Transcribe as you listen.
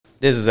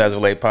This is As of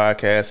Late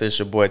Podcast. It's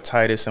your boy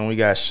Titus, and we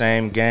got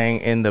Shame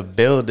Gang in the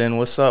building.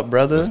 What's up,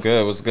 brother? What's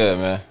good? What's good,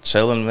 man?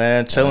 Chilling,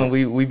 man. Chilling.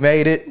 We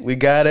made it. We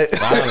got it.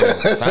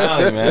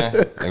 Finally, man.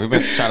 Like, we've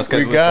been trying to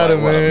schedule this for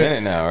like, a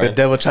minute now, right? The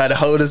devil tried to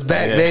hold us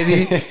back,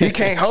 baby. He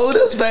can't hold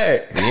us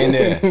back. We in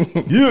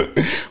there.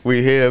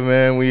 We here,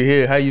 man. We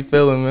here. How you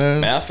feeling,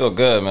 man? Man, I feel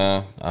good,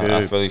 man. I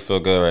really feel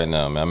good right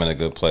now, man. I'm in a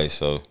good place,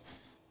 so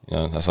you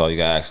know that's all you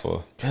gotta ask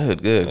for.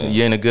 Good. Yeah.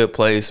 You're in a good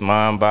place,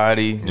 mind,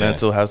 body,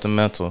 mental. How's the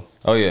mental?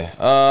 Oh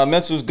yeah,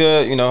 mental's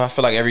good. You know, I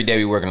feel like every day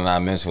we working on our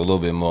mental a little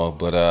bit more.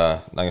 But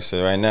like I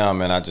said, right now,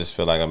 man, I just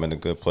feel like I'm in a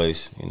good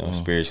place. You know,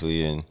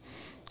 spiritually and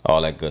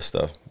all that good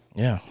stuff.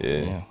 Yeah.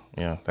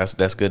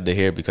 That's good to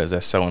hear because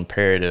that's so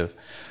imperative.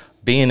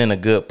 Being in a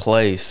good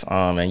place,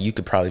 and you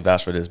could probably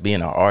vouch for this. Being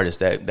an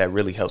artist, that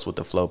really helps with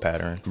the flow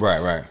pattern.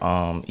 Right.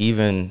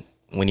 Even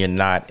when you're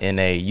not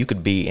you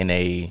could be in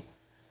a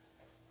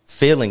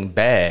feeling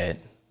bad.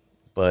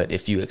 But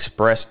if you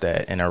express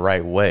that in the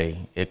right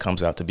way, it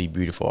comes out to be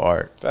beautiful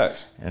art.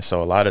 Facts. And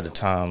so a lot of the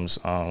times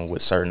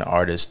with certain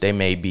artists, they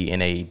may be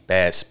in a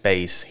bad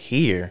space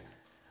here,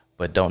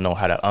 but don't know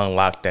how to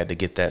unlock that to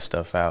get that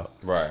stuff out.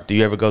 Right. Do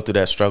you ever go through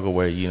that struggle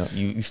where you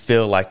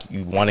feel like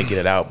you want to get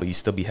it out, but you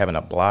still be having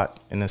a block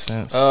in a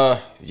sense?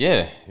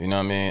 Yeah. You know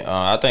what I mean?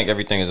 I think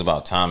everything is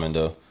about timing,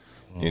 though.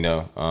 You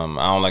know,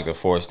 I don't like to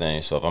force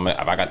things. So if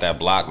I got that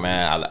block,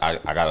 man,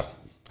 I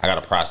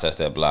gotta process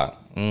that block.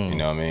 You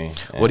know what I mean?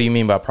 What do you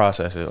mean by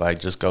process it? Like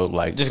just go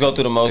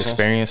through the motions,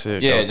 experience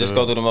it. Yeah,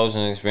 go through the motions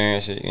and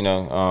experience it. You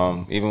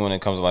know, even when it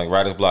comes to like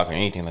writer's block or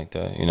anything like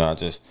that. You know,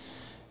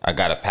 I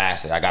gotta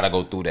pass it. I gotta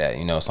go through that.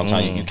 You know,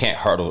 sometimes you can't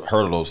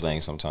hurdle those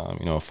things. Sometimes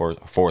you know,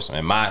 force them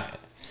in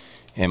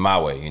my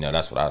way. You know,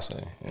 that's what I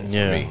say.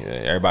 Yeah. For me,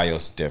 everybody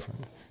else is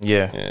different.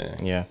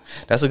 Yeah.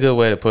 That's a good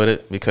way to put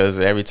it because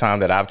every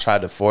time that I've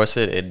tried to force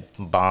it,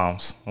 it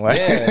bombs.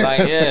 Like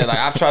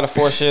I've tried to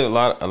force shit a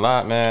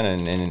lot,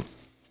 man, and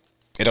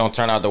it don't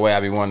turn out the way I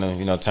be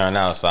wanting to, turn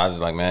out. So I was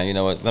just like, man, you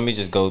know what? Let me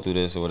just go through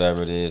this or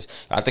whatever it is.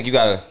 I think you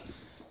gotta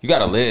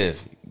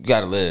live. You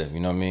gotta live.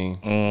 You know what I mean?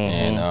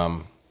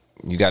 And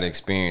you gotta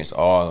experience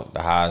all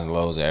the highs and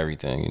lows of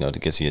everything, to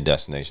get to your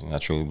destination. I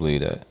truly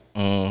believe that.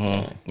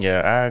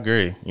 Yeah, I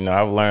agree.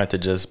 I've learned to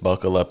just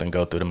buckle up and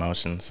go through the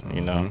motions.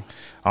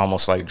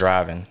 Almost like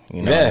driving.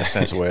 In a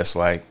sense where it's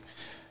like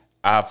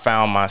I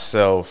found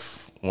myself.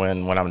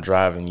 When I'm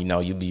driving,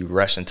 you be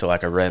rushing to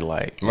like a red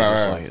light.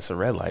 Like it's a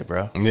red light,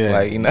 bro. Yeah.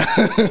 Like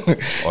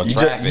or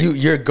traffic.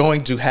 You're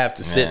going to have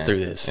to sit through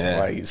this. Yeah.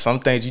 Like some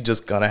things you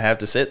just gonna have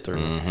to sit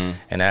through.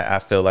 And I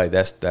feel like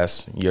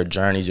that's your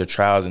journeys, your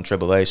trials and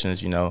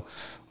tribulations.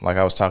 Like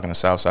I was talking to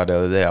Southside the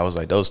other day. I was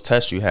like, those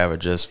tests you have are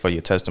just for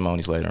your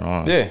testimonies later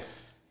on. Yeah.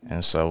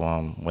 And so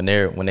when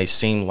they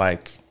seem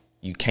like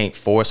you can't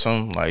force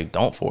them, like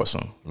don't force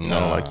them.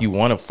 Like you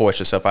want to force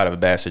yourself out of a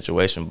bad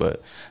situation,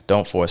 but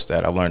don't force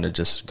that. I learned to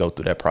just go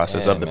through that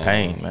process of the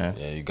pain, man.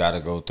 Yeah, you got to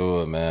go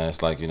through it, man.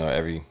 It's like,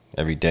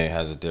 every day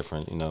has a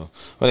different, what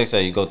they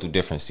say, you go through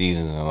different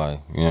seasons in life,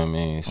 you know what I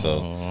mean?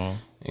 So,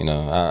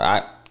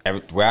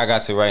 where I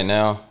got to right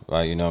now,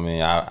 like, you know what I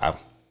mean? I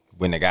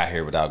wouldn't have got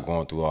here without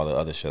going through all the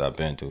other shit I've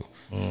been through.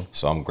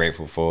 So I'm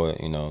grateful for it,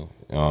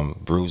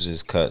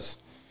 bruises, cuts,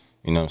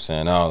 you know what I'm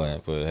saying, all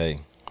that. But hey,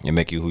 it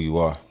make you who you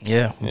are.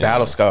 Yeah,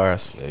 battle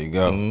scars. There you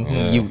go.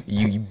 Yeah.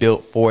 You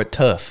built for it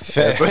tough.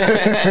 That's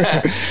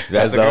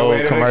the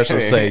old commercial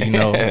say.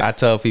 I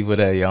tell people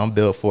that I'm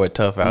built for it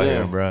tough out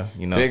here, bro.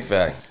 Big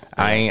facts.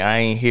 I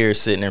ain't here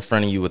sitting in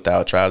front of you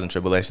without trials and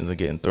tribulations and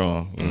getting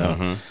through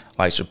them.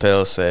 Like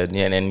Chappelle said,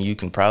 and you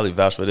can probably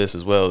vouch for this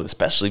as well,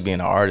 especially being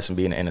an artist and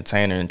being an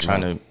entertainer and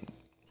trying to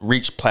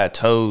reach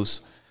plateaus.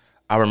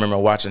 I remember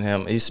watching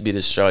him. It used to be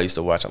this show I used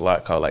to watch a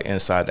lot called like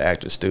Inside the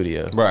Actor's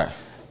Studio. Right.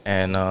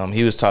 And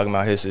he was talking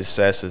about his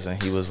successes,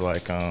 and he was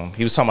like,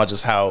 he was talking about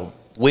just how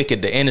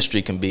wicked the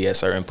industry can be at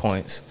certain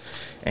points.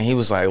 And he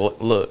was like,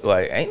 look,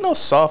 like, ain't no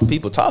soft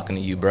people talking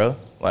to you, bro.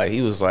 Like,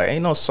 he was like,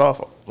 ain't no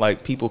soft,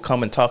 like, people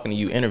coming talking to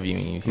you,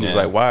 interviewing you. He was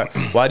like,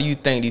 why do you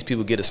think these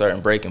people get to certain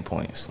breaking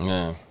points?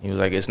 Yeah. He was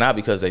like, it's not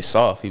because they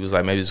soft. He was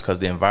like, maybe it's because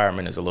the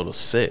environment is a little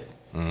sick.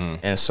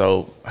 And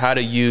so how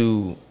do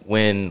you,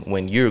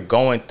 when you're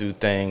going through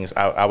things,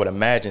 I would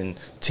imagine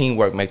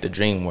teamwork make the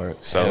dream work.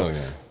 So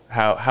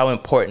How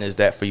important is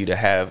that for you to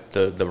have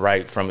the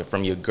right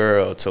from your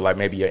girl to like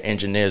maybe your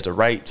engineers? The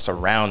right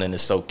surrounding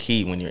is so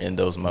key when you're in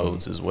those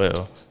modes as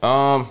well.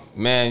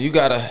 Man, you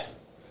gotta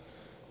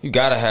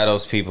have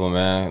those people,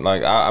 man.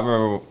 Like I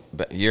remember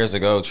years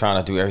ago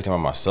trying to do everything by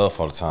myself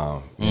all the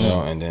time,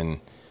 and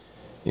then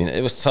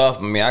it was tough.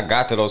 I mean, I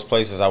got to those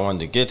places I wanted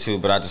to get to,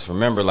 but I just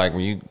remember like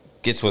when you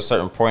get to a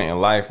certain point in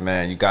life,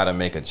 man, you gotta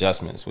make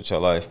adjustments with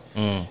your life,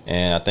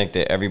 and I think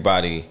that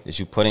everybody that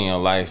you put in your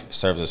life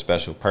serves a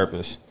special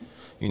purpose.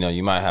 You know,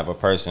 you might have a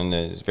person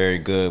that's very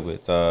good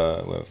with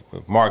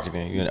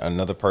marketing.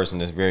 Another person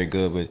that's very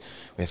good with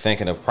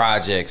thinking of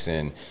projects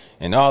and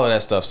all of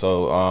that stuff.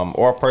 So,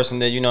 or a person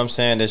that, you know what I'm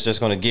saying, that's just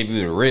going to give you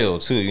the real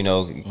too. You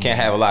know, you can't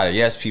have a lot of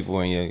yes people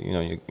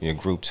in your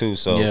group too.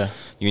 So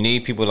you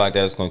need people like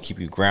that that's going to keep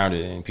you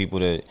grounded, and people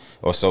that,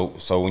 or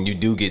so when you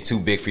do get too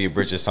big for your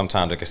britches,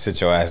 sometimes they can sit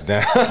your ass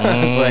down.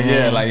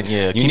 It's like,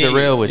 you keep it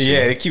real with you.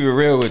 Yeah, they keep it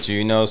real with you,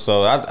 you know.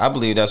 So I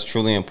believe that's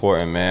truly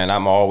important, man.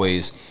 I'm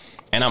always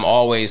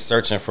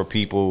searching for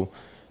people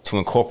to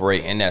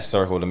incorporate in that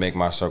circle to make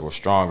my circle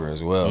stronger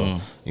as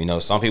well. You know,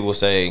 some people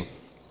say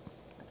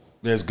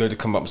it's good to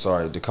come up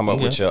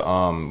with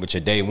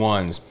your day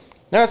ones.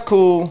 That's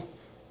cool.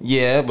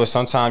 Yeah, but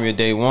sometimes your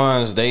day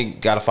ones, they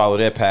got to follow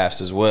their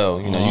paths as well.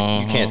 You know,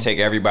 you can't take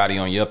everybody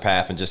on your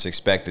path and just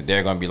expect that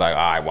they're going to be like,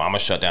 all right, well, I'm going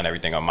to shut down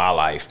everything on my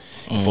life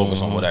and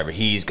focus on whatever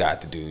he's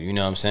got to do. You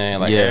know what I'm saying?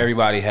 Like,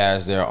 everybody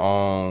has their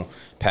own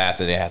path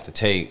that they have to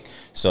take.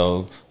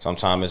 So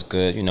sometimes it's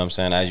good, you know what I'm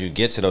saying, as you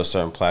get to those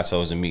certain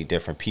plateaus and meet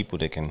different people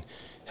that can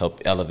help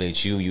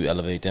elevate you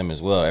elevate them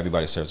as well.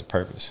 Everybody serves a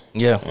purpose.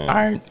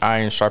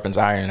 Iron sharpens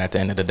iron at the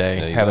end of the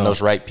day. Having those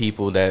right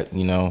people that,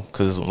 you know,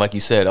 because like you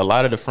said, a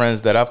lot of the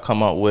friends that I've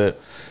come up with,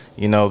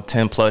 you know,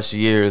 10 plus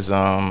years,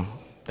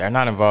 they're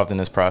not involved in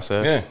this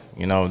process.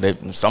 You know,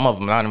 some of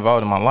them not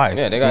involved in my life.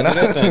 They got to do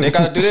their thing. They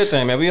got to do their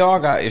thing, man. We all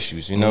got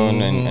issues, you know,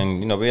 and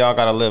you know, we all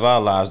got to live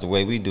our lives the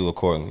way we do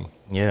accordingly.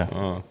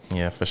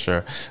 Yeah, for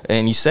sure.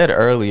 And you said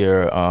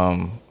earlier,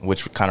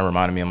 which kind of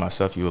reminded me of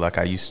myself, you were like,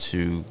 I used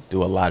to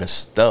do a lot of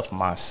stuff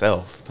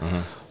myself.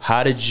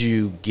 How did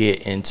you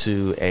get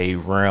into a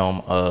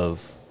realm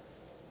of,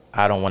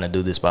 I don't want to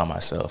do this by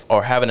myself,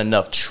 or having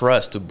enough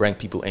trust to bring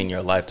people in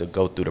your life to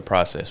go through the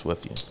process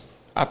with you?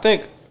 I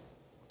think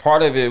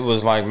part of it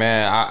was like,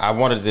 man, I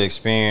wanted to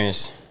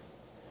experience,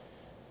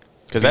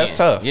 because that's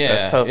tough.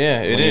 That's tough.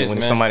 It is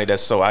when somebody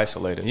that's so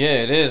isolated.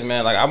 It is,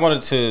 man. Like, I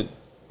wanted to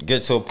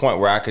get to a point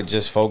where I could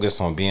just focus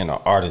on being an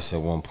artist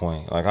at one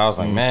point. Like, I was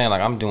like, man, like,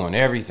 I'm doing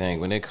everything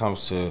when it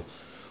comes to,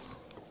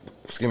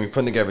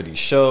 putting together these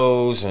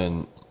shows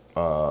and,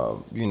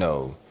 you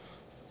know,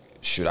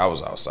 shoot, I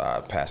was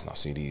outside passing out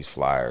CDs,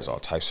 flyers, all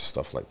types of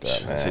stuff like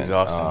that, man. That's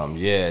exhausting.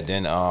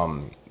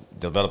 Then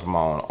developing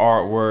my own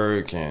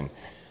artwork and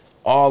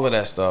all of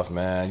that stuff,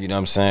 man. You know what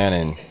I'm saying?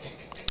 And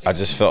I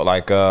just felt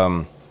like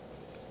I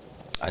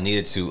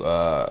needed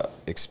to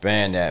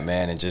expand that,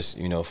 man, and just,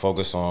 you know,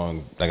 focus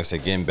on, like I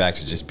said, getting back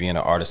to just being an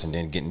artist, and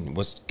then getting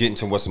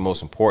to what's the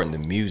most important, the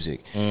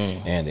music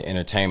and the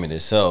entertainment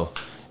itself.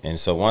 And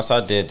so once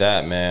I did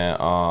that,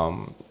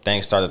 man,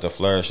 things started to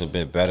flourish a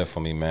bit better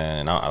for me, man.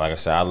 And like I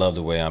said, I love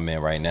the way I'm in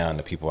right now and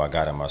the people I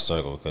got in my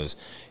circle, because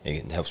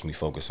it helps me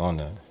focus on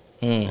that.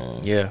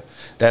 Yeah,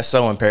 that's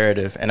so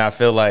imperative. And I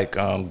feel like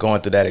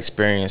going through that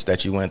experience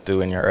that you went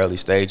through in your early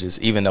stages,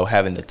 even though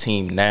having the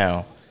team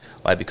now,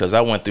 like, because I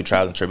went through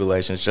trials and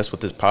tribulations just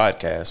with this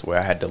podcast, where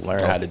I had to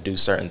learn how to do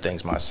certain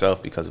things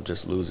myself because of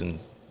just losing,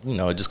 you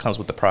know, it just comes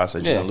with the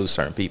process. You're going to lose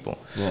certain people.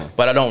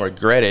 But I don't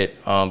regret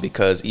it,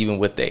 because even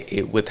with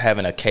with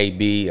having a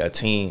KB, a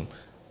team,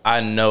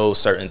 I know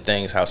certain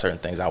things, how certain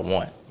things I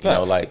want. You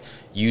know, like,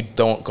 you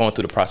don't going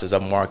through the process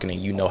of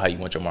marketing, you know how you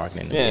want your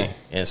marketing to be.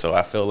 And so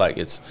I feel like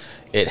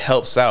it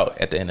helps out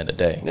at the end of the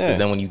day. Because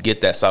then when you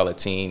get that solid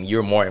team,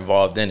 you're more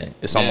involved in it.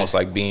 It's almost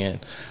like being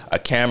a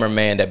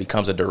cameraman that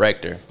becomes a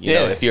director. You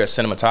know, if you're a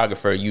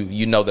cinematographer,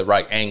 you know the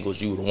right angles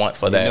you would want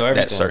for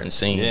that certain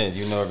scene. Yeah,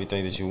 you know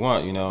everything that you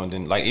want, you know. And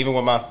then, like, even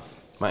with my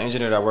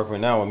engineer that I work with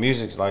now with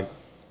music, like,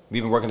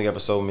 we've been working together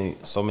for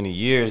so many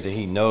years that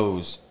he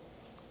knows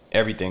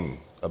everything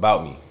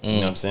about me. You know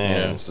what I'm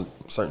saying?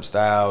 Certain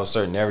styles,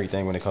 certain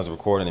everything when it comes to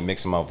recording and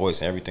mixing my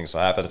voice and everything. So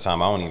half of the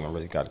time, I don't even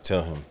really got to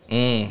tell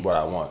him what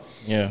I want.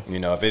 You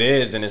know, if it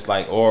is, then it's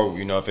like, or,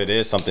 you know, if it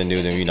is something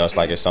new, then, you know, it's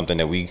like it's something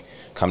that we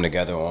come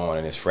together on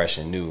and it's fresh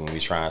and new and we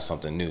trying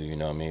something new, you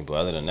know what I mean? But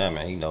other than that,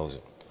 man, he knows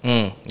it.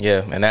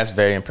 Yeah, and that's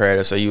very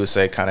imperative. So you would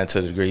say kind of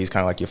to the degree he's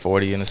kind of like your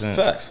 40 in a sense?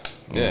 Facts.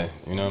 Yeah,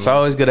 you know what it's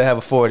always good to have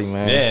a 40,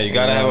 man. Yeah, you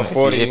got to have a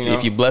 40.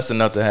 If you're blessed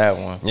enough to have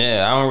one.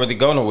 Yeah, I don't really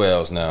go nowhere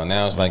else now.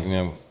 Now it's like, you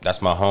know, that's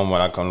my home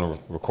when I come to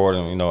record.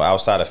 You know,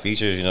 outside of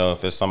features, you know,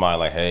 if it's somebody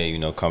like, hey, you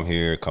know, come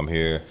here,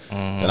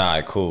 then all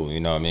right, cool.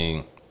 You know what I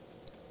mean?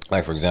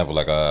 Like, for example,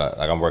 like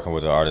I'm working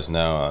with an artist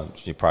now.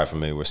 You're probably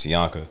familiar with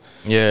Sianka.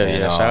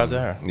 Yeah, shout out to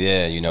her.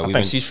 Yeah, you know, I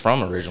think she's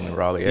from originally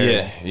Raleigh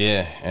area.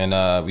 Yeah,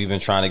 and we've been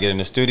trying to get in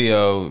the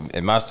studio,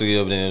 in my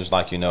studio, but then it was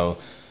like, you know,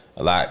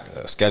 a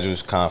lot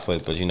schedules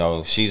conflict, but, you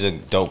know, she's a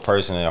dope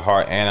person in her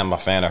heart, and I'm a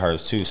fan of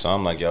hers too. So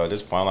I'm like, yo, at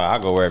this point, like, I'll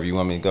go wherever you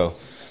want me to go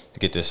to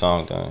get this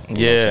song done.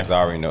 Because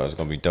I already know it's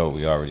gonna be dope.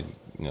 We already,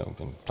 you know,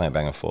 been playing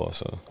back and forth.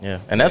 So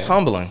and that's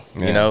humbling.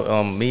 You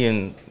know, me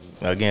and,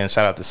 again,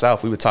 shout out to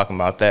South, we were talking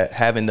about that,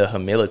 having the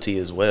humility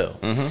as well,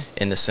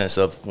 in the sense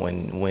of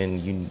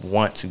when you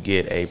want to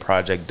get a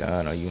project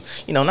done, or you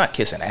know, not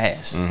kissing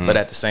ass, but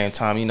at the same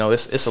time, you know,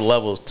 it's a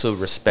level to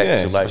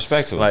respect to,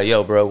 like, like,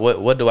 yo, bro,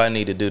 what do I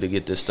need to do to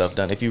get this stuff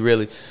done? If you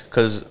really,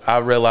 because I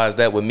realized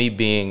that with me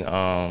being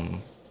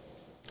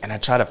and I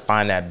try to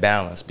find that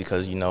balance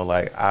because, you know,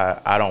 like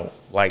I don't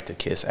like to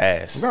kiss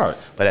ass. Right.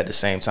 But at the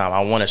same time,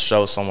 I want to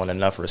show someone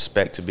enough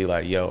respect to be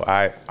like, yo,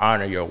 I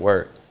honor your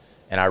work.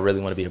 And I really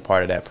want to be a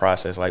part of that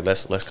process. Like,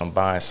 let's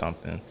combine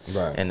something,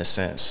 right, in a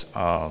sense.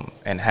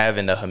 And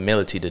having the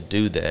humility to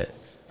do that,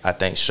 I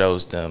think,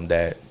 shows them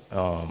that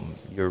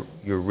you're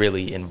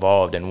really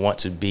involved and want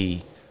to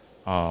be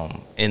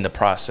in the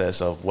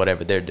process of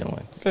whatever they're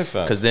doing.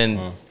 Because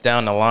then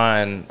down the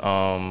line,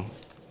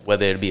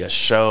 whether it be a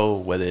show,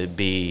 whether it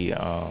be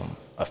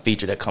a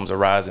feature that comes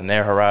arise in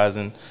their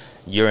horizon,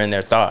 you're in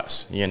their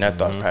thoughts. You're in their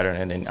thought pattern,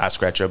 and then I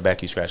scratch your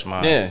back, you scratch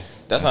mine. Yeah,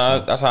 that's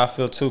how I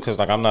feel too. Because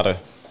like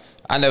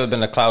I never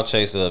been a cloud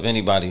chaser of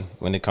anybody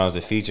when it comes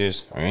to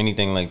features or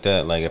anything like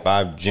that. Like if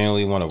I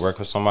genuinely want to work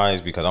with somebody,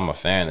 it's because I'm a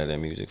fan of their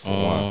music for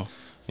one.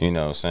 You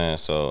know what I'm saying?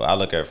 So I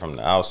look at it from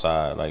the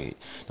outside. Like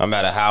no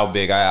matter how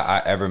big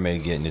I ever may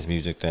get in this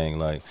music thing,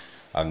 like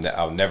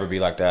I'll never be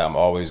like that. I'm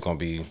always gonna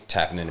be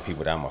tapping into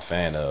people that I'm a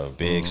fan of,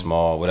 big,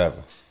 small,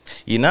 whatever.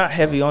 You're not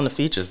heavy on the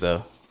features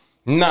though.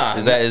 Nah,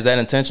 is that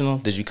intentional?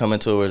 Did you come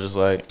into it where just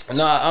like,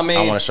 nah? I mean,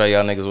 I want to show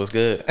y'all niggas what's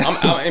good.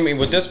 I mean,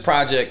 with this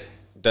project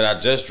that I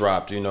just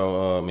dropped, you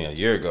know, a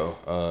year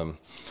ago,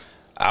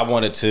 I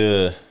wanted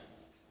to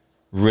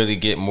really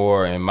get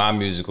more in my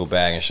musical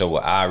bag and show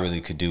what I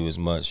really could do as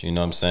much. You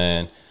know what I'm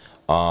saying?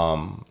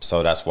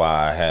 So that's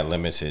why I had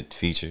limited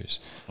features.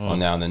 Well,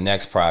 now in the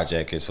next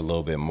project, it's a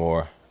little bit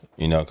more.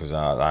 You know, because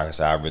like I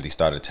said, I really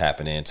started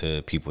tapping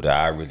into people that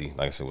I really,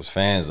 like I said, was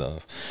fans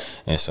of,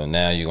 and so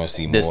now you're gonna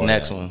see this more.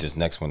 This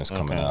next one is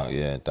coming out.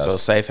 Yeah. So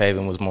Safe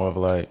Haven was more of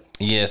like.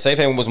 Yeah, Safe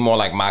Haven was more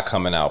like my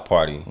coming out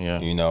party. Yeah.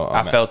 You know,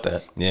 I felt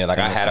that. Yeah, like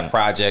I had a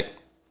project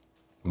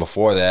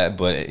before that,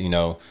 but you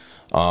know,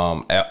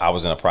 I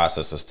was in a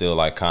process of still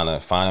like kind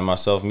of finding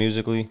myself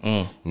musically.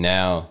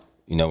 Now,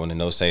 you know, when the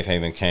No Safe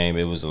Haven came,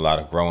 it was a lot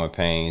of growing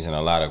pains and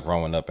a lot of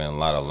growing up and a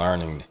lot of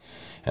learning.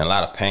 And a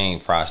lot of pain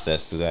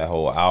processed through that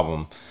whole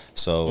album.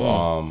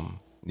 So,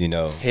 you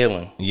know.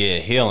 Healing. Yeah,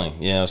 healing.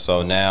 You know,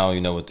 so now,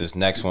 you know, with this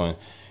next one,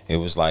 it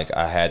was like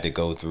I had to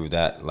go through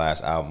that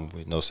last album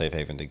with No Safe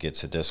Haven to get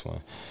to this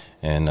one.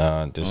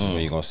 And this is where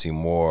you're going to see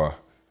more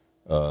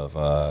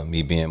of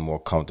me being more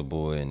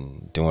comfortable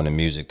and doing the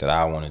music that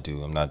I want to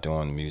do. I'm not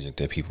doing the music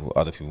that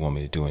other people want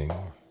me to do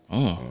anymore.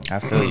 I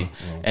feel you.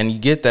 And you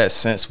get that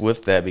sense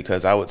with that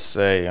because I would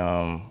say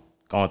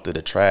going through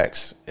the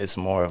tracks, it's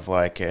more of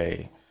like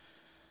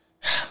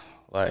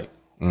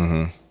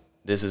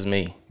this is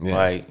me.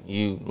 Yeah.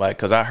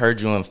 Because I heard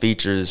you in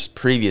features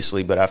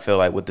previously, but I feel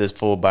like with this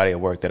full body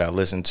of work that I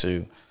listened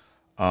to,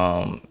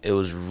 it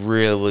was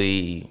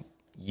really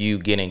you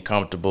getting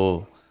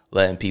comfortable,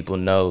 letting people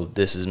know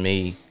this is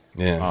me.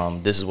 Yeah.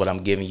 This is what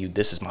I'm giving you.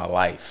 This is my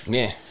life.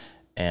 Yeah.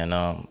 And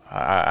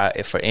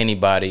if for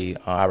anybody,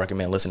 I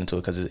recommend listening to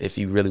it because if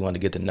you really want to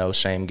get to know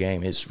Shame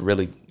Game, it's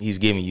really he's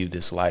giving you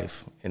this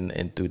life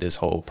and through this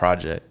whole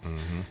project.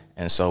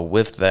 And so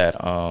with that,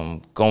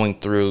 going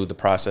through the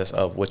process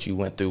of what you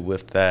went through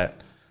with that,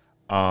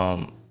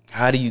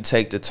 how do you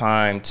take the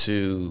time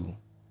to,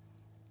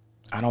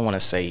 I don't want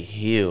to say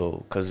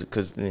heal,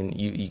 because then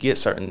you get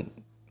certain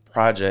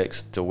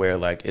projects to where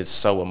like it's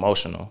so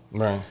emotional,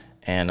 right?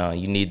 And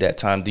you need that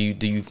time. Do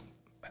you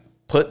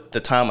put the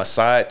time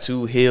aside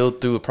to heal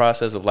through a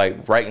process of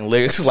like writing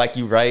lyrics like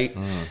you write,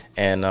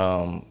 and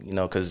you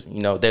know, because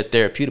you know they're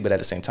therapeutic, but at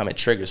the same time it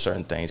triggers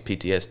certain things,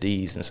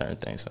 PTSDs and certain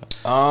things.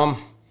 So.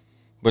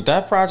 But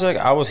that project,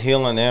 I was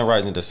healing and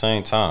writing at the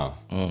same time.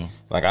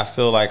 Like I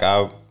feel like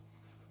I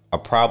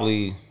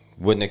probably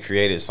wouldn't have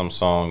created some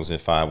songs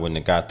if I wouldn't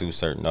have got through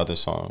certain other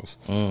songs.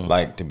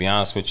 Like to be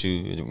honest with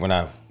you, when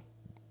I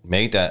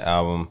made that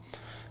album,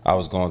 I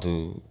was going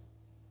through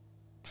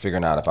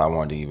figuring out if I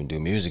wanted to even do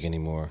music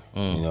anymore.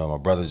 You know, my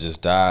brother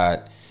just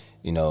died,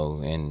 you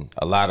know, and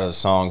a lot of the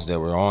songs that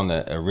were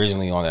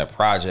originally on that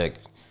project,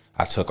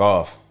 I took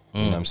off.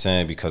 You know what I'm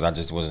saying? Because I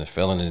just wasn't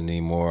feeling it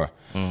anymore.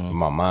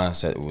 My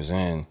mindset was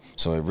in.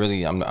 So it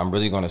really, I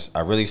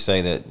really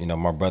say that, you know,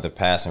 my brother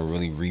passing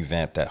really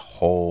revamped that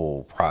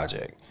whole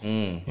project.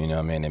 You know what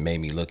I mean? It made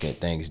me look at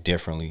things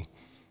differently.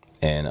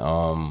 And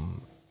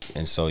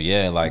so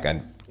yeah, like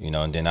and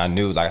then I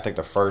knew, like I think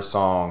the first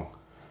song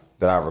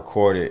that I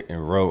recorded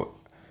and wrote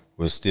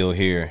was Still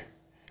Here,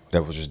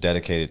 that was just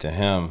dedicated to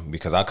him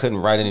because I couldn't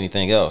write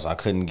anything else. I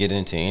couldn't get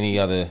into any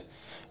other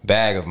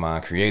bag of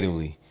mine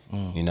creatively.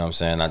 You know what I'm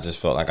saying? I just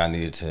felt like I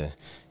needed to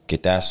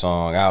get that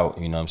song out,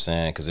 you know what I'm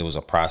saying? Because it was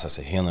a process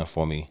of healing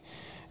for me.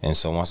 And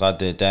so once I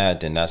did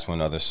that, then that's when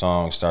other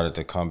songs started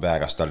to come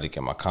back. I started to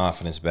get my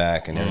confidence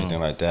back and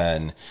everything like that.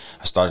 And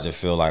I started to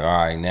feel like, all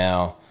right,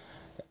 now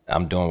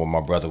I'm doing what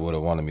my brother would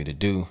have wanted me to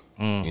do.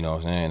 You know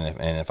what I'm saying?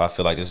 And if I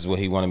feel like this is what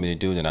he wanted me to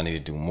do, then I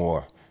need to do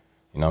more.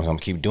 You know what I'm saying?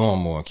 Keep doing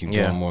more, keep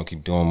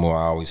doing more.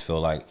 I always feel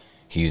like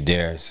he's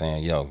there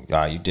saying, yo,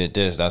 you did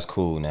this, that's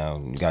cool. Now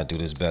you got to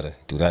do this better,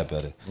 do that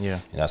better. Yeah.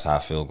 And that's how I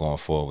feel going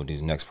forward with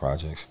these next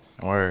projects.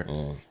 Word.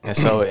 Yeah. And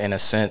so in a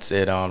sense,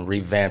 it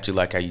revamped you,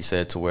 like how you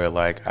said, to where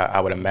like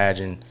I would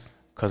imagine,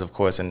 because of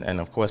course,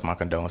 and of course my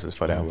condolences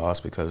for that loss,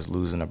 because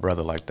losing a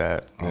brother like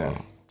that,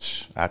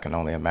 I can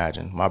only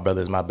imagine. My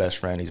brother is my best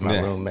friend. He's my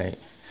Yeah. roommate.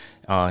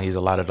 He's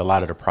a lot of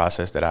the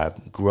process that I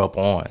grew up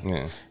on.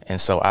 Yeah. And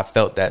so I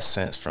felt that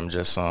sense from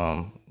just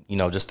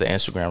just the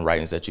Instagram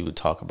writings that you would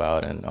talk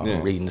about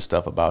and reading the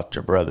stuff about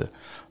your brother,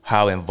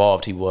 how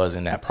involved he was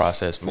in that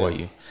process for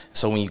you.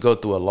 So when you go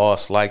through a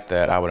loss like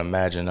that, I would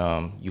imagine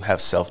you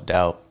have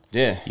self-doubt.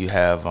 Yeah. You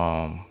have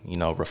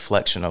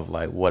reflection of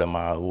like,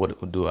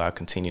 what do I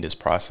continue this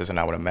process? And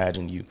I would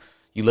imagine you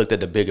looked at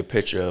the bigger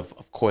picture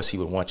of course he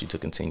would want you to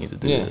continue to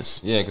do this.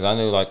 Yeah, because I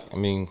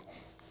knew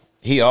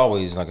he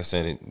always, like I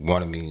said,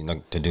 wanted me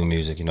to do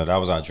music. You know, that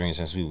was our dream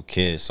since we were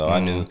kids. So I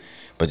knew.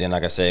 But then,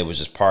 like I said, it was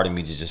just part of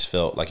me that just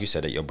felt, like you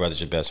said, that your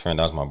brother's your best friend.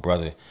 That was my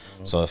brother.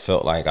 So it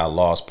felt like I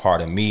lost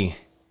part of me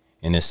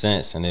in a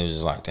sense. And it was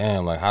just like,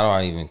 damn, like, how do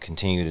I even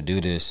continue to do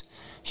this?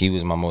 He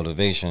was my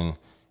motivation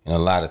in a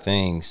lot of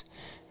things.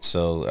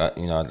 So,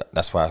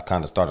 that's why I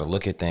kind of started to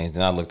look at things.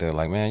 Then I looked at it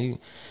like, man,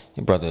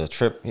 your brother a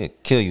trip, he'll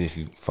kill you if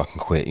you fucking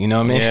quit. You know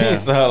what I mean? Yeah.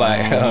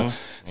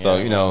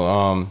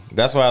 So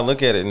that's why I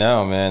look at it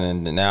now, man.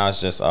 And now it's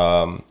just,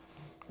 like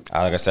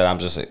I said,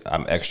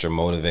 I'm extra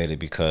motivated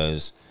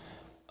because,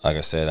 like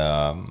I said,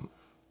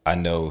 I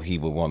know he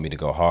would want me to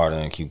go harder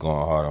and keep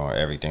going harder on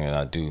everything that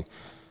I do.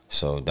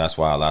 So that's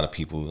why a lot of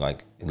people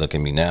like look at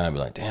me now and be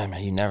like, damn,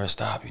 man, you never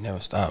stop.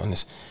 And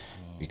it's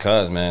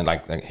because, man,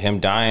 like him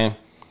dying.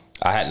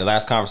 I had the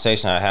last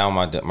conversation I had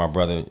with my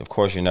brother. Of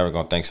course, you're never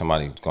gonna think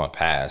somebody's gonna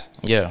pass.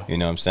 Yeah, you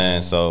know what I'm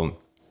saying. So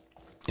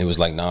it was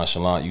like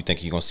nonchalant. You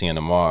think you're gonna see him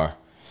tomorrow,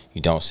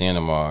 you don't see him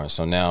tomorrow.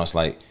 So now it's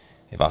like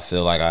if I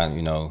feel like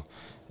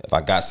if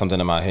I got something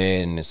in my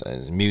head and it's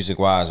music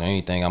wise or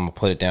anything, I'm gonna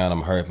put it down.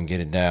 I'm gonna hurry up and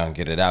get it down,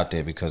 get it out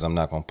there because I'm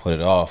not gonna put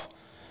it off.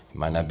 It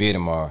might not be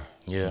tomorrow.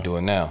 Yeah, do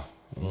it now.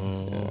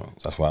 Yeah,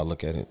 that's why I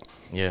look at it.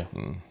 Yeah,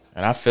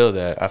 and I feel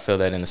that. I feel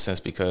that in a sense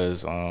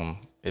because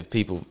if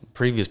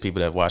previous people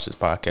that watch this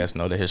podcast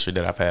know the history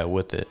that I've had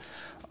with it,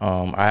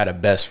 I had a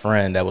best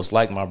friend that was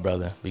like my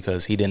brother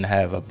because he didn't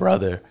have a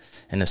brother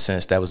in the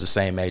sense that was the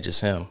same age as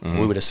him.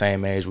 We were the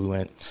same age.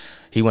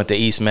 He went to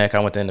East Meck. I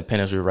went to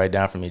Independence. We were right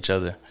down from each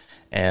other.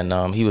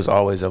 And he was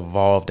always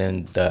involved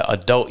in the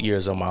adult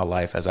years of my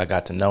life as I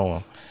got to know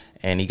him.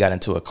 And he got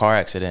into a car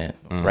accident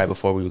right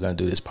before we were going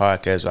to do this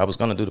podcast. I was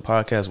going to do the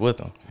podcast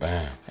with him.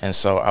 Damn. And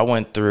so I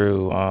went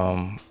through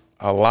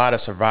a lot of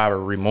survivor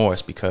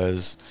remorse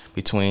because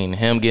between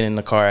him getting in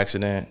the car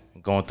accident,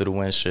 going through the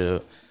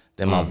windshield,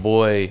 then my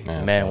boy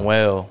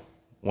Manuel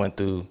went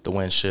through the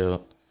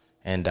windshield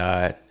and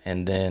died.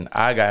 And then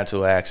I got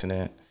into an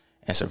accident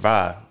and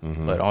survived.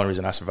 But the only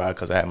reason I survived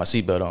because I had my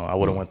seatbelt on. I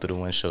would have went through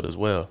the windshield as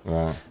well.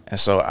 Right. And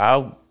so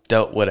I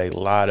dealt with a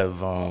lot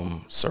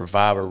of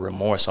survivor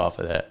remorse off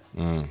of that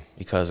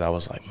because I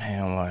was like,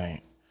 man,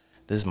 like,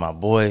 this is my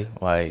boy.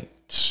 Like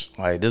this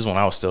is when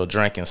I was still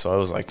drinking. So it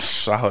was like,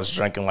 I was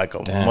drinking like a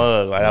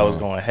mug. Like I was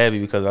going heavy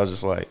because I was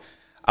just like,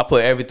 I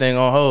put everything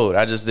on hold.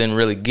 I just didn't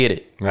really get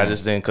it. I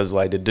just didn't because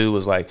like the dude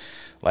was like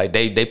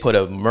they put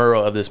a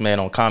mural of this man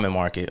on Common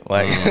Market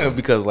like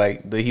because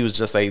like he was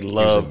just a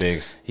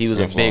big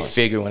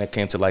figure when it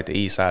came to like the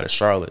east side of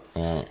Charlotte.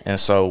 And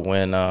so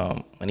when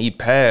he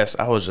passed,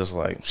 I was just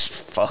like,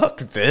 fuck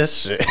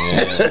this shit.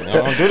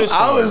 Don't do this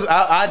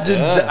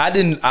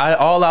shit.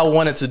 All I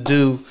wanted to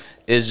do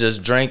is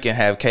just drink and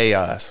have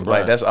chaos. Right.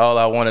 Like that's all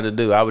I wanted to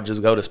do. I would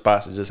just go to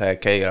spots and just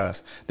have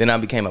chaos. Then I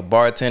became a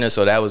bartender,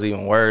 so that was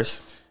even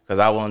worse because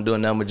I wasn't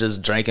doing nothing but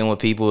just drinking with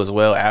people as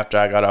well after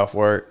I got off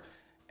work.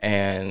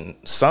 And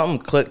something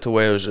clicked to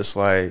where it was just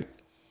like,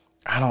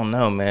 I don't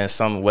know, man.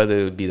 Whether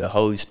it would be the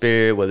Holy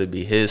Spirit, whether it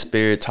be His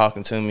Spirit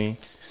talking to me,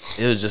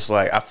 it was just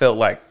like I felt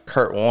like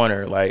Kurt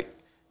Warner. Like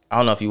I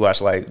don't know if you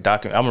watch like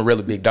I'm a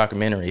really big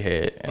documentary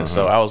head, and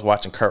so I was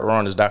watching Kurt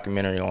Warner's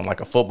documentary on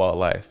like a football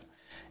life.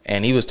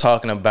 And he was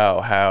talking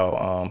about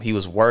how he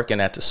was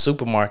working at the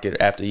supermarket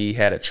after he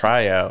had a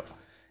tryout,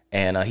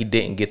 and he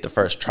didn't get the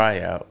first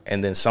tryout.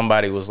 And then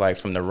somebody was like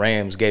from the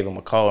Rams gave him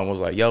a call and was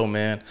like, yo,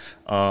 man,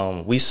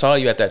 we saw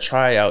you at that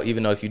tryout,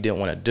 even though if you didn't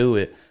want to do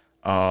it,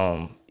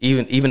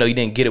 even though you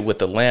didn't get it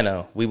with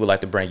Atlanta, we would like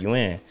to bring you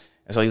in.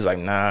 And so he was like,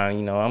 nah,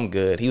 I'm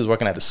good. He was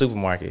working at the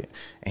supermarket.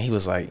 And he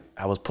was like,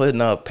 I was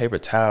putting up paper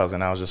towels,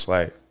 and I was just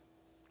like,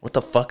 what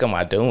the fuck am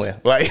I doing?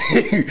 Like,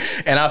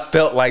 and I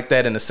felt like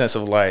that in the sense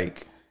of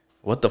like,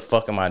 what the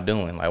fuck am I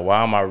doing? Like,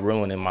 why am I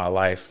ruining my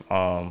life?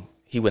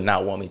 He would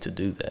not want me to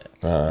do that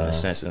in a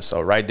sense. And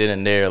so right then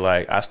and there,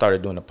 like I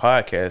started doing the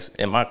podcast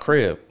in my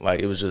crib.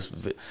 Like it was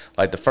just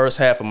like the first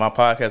half of my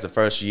podcast, the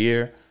first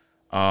year,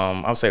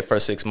 I would say the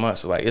first 6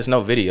 months, like it's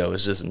no video.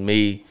 It's just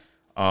me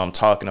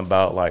talking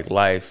about like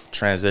life,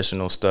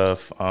 transitional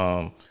stuff,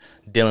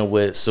 dealing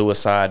with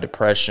suicide,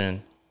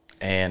 depression.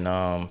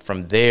 And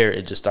from there,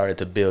 it just started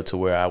to build to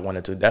where I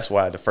wanted to. That's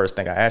why the first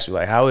thing I asked you,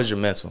 like, how is your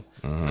mental?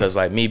 Because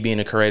like me being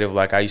a creative,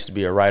 like I used to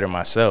be a writer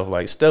myself,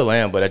 like still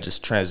am, but I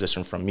just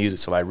transitioned from music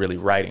to like really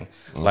writing,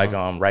 like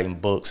writing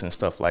books and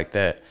stuff like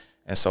that.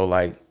 And so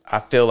like I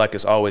feel like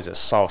it's always a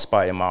soft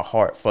spot in my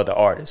heart for the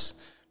artist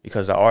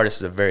because the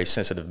artist is a very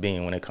sensitive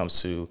being when it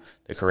comes to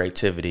the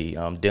creativity,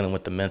 dealing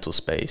with the mental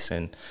space.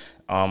 And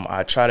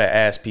I try to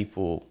ask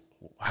people,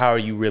 how are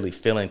you really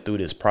feeling through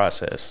this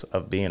process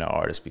of being an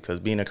artist? Because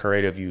being a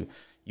creative, you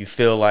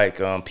feel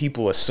like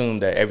people assume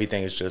that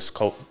everything is just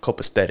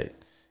copacetic,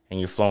 and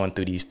you're flowing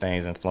through these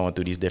things and flowing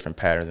through these different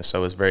patterns. And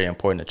so it's very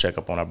important to check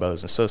up on our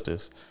brothers and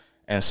sisters.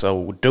 And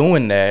so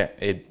doing that,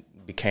 it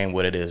became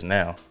what it is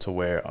now, to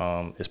where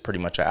it's pretty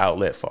much an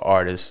outlet for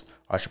artists,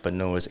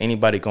 entrepreneurs,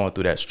 anybody going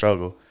through that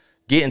struggle,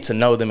 getting to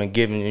know them and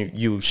giving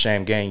you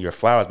Shame Gang your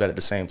flowers, but at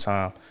the same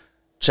time,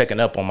 checking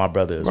up on my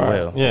brother as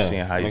well,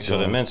 seeing how make he's sure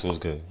doing. the mental is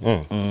good.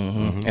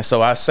 And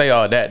so I say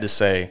all that to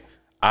say,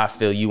 I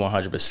feel you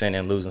 100%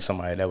 in losing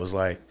somebody that was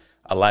like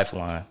a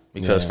lifeline.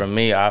 Because for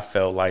me, I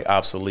felt like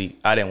obsolete.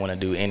 I didn't want to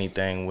do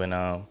anything when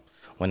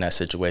that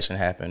situation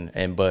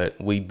happened. But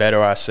we better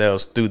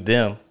ourselves through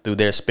them, through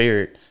their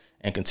spirit,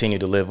 and continue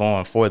to live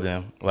on for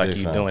them like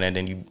you doing. And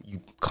then you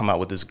come out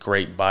with this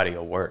great body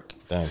of work.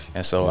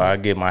 And so I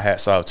give my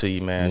hats off to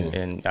you, man.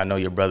 And I know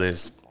your brother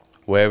is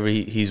wherever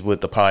he's with,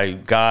 probably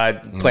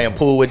God playing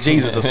pool with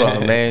Jesus or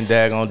something, man.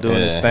 Daggone doing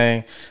this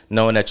thing,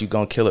 knowing that you're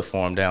going to kill it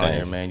for him down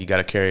here, man. You got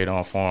to carry it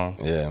on for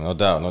him. Yeah, no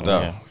doubt, no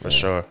doubt. Yeah, for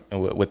sure.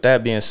 And with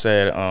that being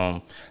said,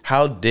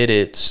 how did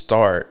it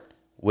start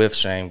with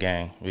Shame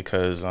Gang?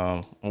 Because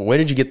where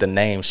did you get the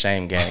name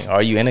Shame Gang?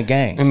 Are you in a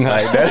gang?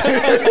 Like that?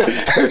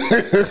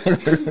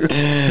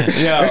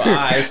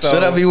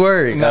 Should I be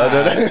worried?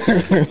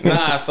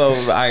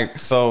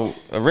 So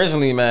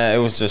originally, man, it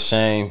was just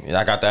Shame.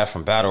 I got that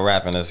from battle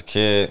rapping as a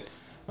kid,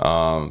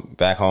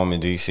 back home in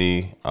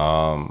DC.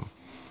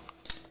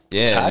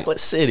 Chocolate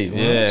City, man.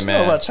 Yeah, what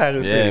man. You know about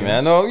Chocolate City,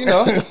 man. No, you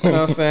know what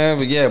I'm saying.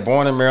 But yeah,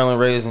 born in Maryland,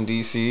 raised in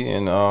DC,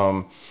 and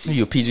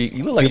you a PG?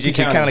 You look like PG a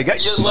PG County guy.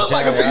 You look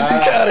like a PG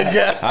County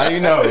guy. How do you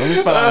know? Let me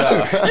find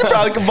out. You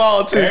probably can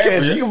ball too,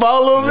 can't you? You can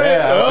ball a little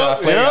bit.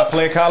 I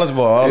play college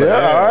ball.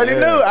 I already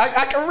knew.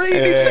 I can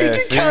read these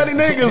PG County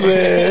niggas,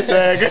 man.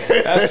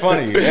 That's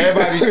funny.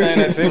 Everybody be saying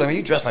that too. Like,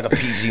 you dress like a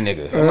PG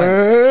nigga. I'm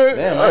like,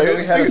 damn, I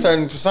really had a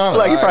certain persona.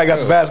 Like, you probably got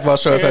some basketball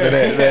shorts under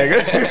that,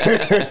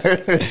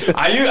 nigga.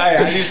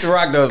 I used to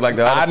rock those like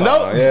that. I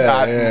know.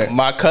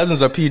 My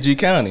cousins are PG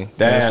County.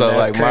 Damn, so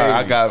that's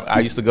like I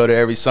used to go there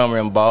every summer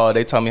and ball.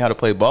 They taught me how to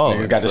play ball.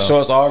 You got the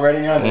shorts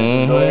already on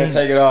it. Go ahead and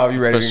take it off.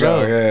 You ready to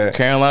go? Yeah.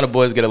 Carolina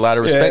boys get a lot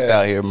of respect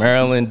out here.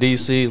 Maryland,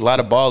 DC, a lot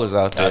of ballers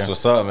out there. That's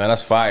what's up, man.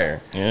 That's fire.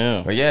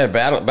 Yeah. But yeah,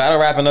 battle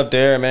rapping up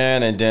there,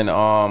 man. And then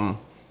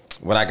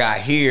when I got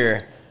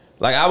here,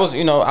 like I was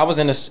in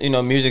this,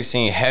 music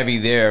scene heavy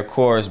there, of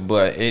course,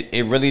 but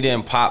it really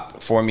didn't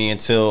pop for me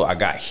until I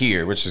got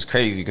here, which is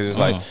crazy because it's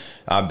like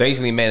I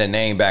basically made a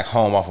name back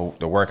home off of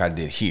the work I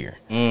did here,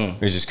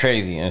 which is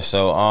crazy. And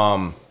so,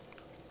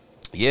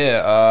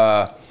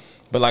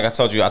 but like I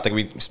told you, I think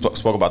we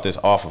spoke about this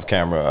off of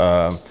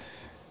camera.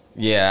 I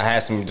had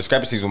some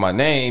discrepancies with my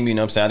name, you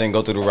know what I'm saying? I didn't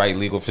go through the right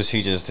legal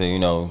procedures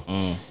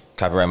to,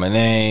 copyright my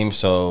name.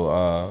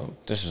 So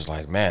was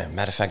like,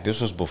 matter of fact,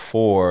 this was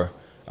before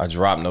I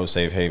dropped No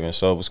Safe Haven.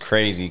 So it was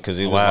crazy because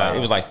it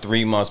was like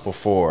 3 months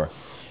before.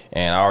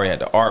 And I already had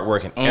the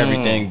artwork and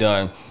everything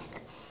done.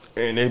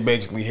 And they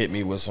basically hit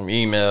me with some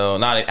email.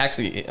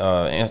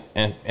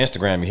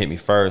 Instagram hit me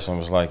first and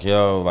was like,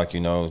 yo, like,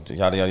 yada,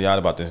 yada, yada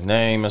about this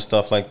name and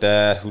stuff like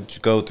that. Who'd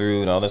you go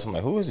through and all this? I'm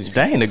like, who is these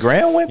people? Dang, the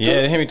gram went through?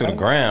 Yeah, they hit me through the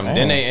gram.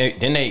 Then they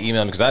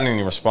emailed me because I didn't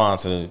even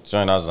respond to the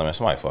joint. I was like, man,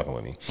 somebody fucking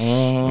with me.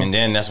 And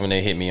then that's when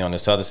they hit me on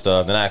this other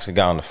stuff. Then I actually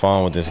got on the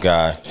phone with this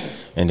guy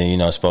and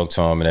then, spoke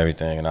to him and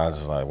everything. And I was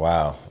just like,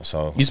 wow.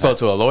 So you spoke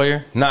to a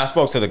lawyer? No, I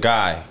spoke to the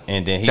guy.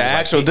 And then he the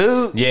actual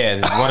dude?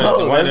 Yeah,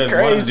 one of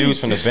the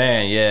dudes from the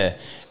band, yeah.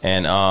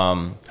 And I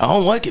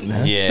don't like it,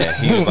 man. Yeah,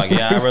 he was like,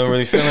 yeah, I really,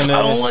 really feeling it.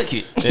 I don't like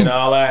it. And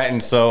all that.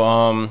 And so,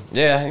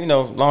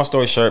 long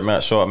story short, man,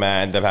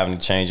 I ended up having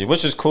to change it,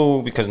 which is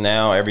cool because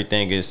now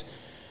everything is,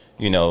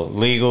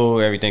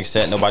 legal, everything's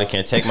set. Nobody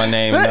can take my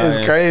name. That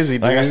is crazy,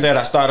 dude. Like I said,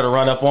 I started to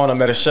run up on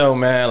him at a show,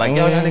 man. Like,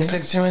 yo, y'all niggas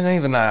stick to my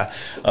name or not?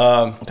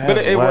 But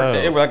it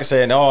worked. Like I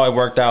said, it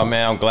worked out,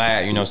 man. I'm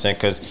glad, you know what I'm saying?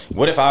 Because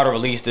what if I would have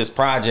released this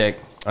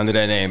project under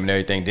that name and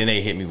everything, then they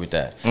hit me with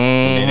that.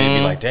 And then they'd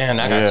be like, damn,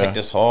 I gotta take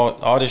this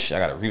all this shit, I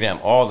gotta revamp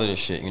all of this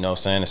shit, you know what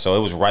I'm saying? And so it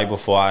was right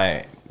before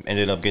I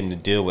ended up getting the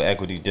deal with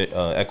Equity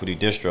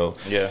Distro.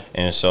 Yeah.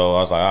 And so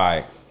I was like, all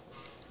right,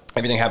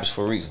 everything happens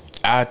for a reason.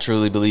 I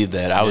truly believe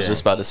that. I was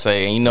just about to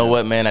say, and you know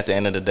what, man, at the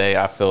end of the day,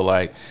 I feel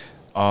like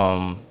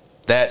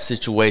that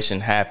situation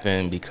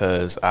happened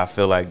because I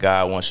feel like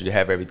God wants you to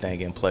have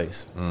everything in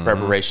place.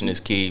 Preparation is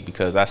key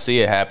because I see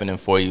it happening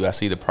for you. I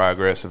see the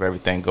progress of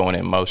everything going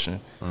in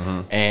motion.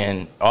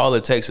 And all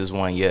it takes is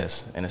one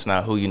yes. And it's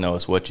not who you know,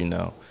 it's what you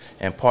know.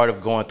 And part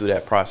of going through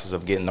that process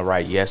of getting the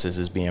right yeses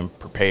is being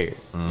prepared.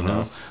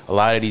 A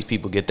lot of these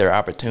people get their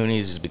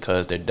opportunities is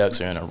because their ducks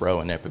are in a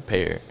row and they're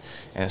prepared.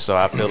 And so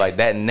I feel like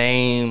that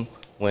name,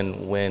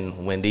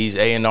 when these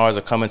A&Rs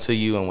are coming to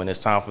you and when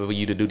it's time for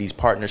you to do these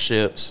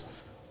partnerships,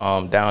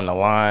 down the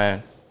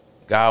line,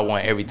 God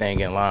want everything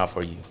in line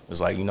for you.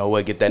 It's like, you know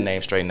what, get that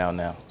name straightened out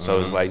now.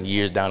 So it's like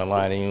years down the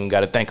line, and you even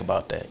got to think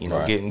about that. You know,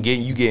 Right.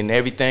 getting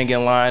everything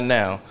in line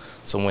now.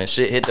 So when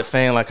shit hit the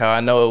fan like how I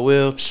know it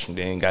will,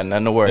 they ain't got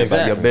nothing to worry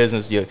about. Your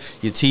business, your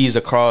T's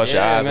are crossed,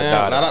 your I's are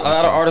dotted. A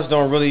lot of artists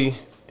don't really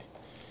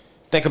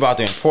think about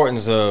the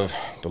importance of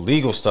the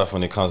legal stuff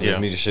when it comes to this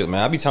music shit,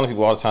 man. I be telling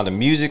people all the time, the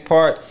music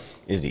part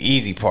is the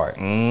easy part.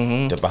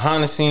 The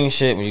behind the scenes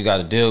shit, when you got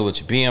to deal with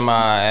your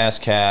BMI,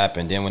 ASCAP,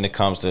 and then when it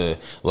comes to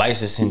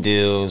licensing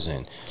deals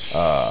and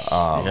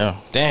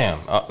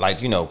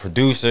like, you know,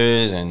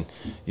 producers and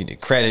you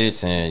did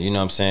credits and, you know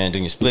what I'm saying,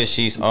 doing your split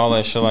sheets, all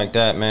that shit like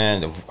that,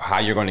 man. How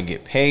you're going to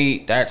get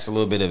paid, that's a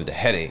little bit of the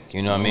headache,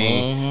 you know what I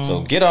mean?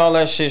 So get all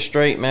that shit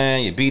straight,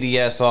 man. Your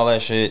BDS, all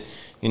that shit.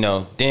 You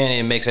know, then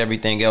it makes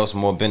everything else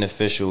more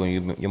beneficial,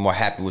 and you're more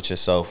happy with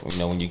yourself. You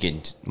know, when you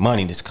get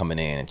money that's coming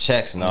in and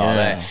checks and all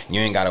that, you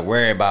ain't got to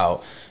worry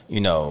about,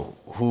 you know,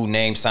 who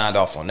name signed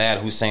off on that,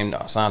 who signed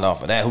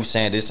off of that, who's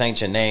saying this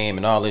ain't your name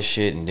and all this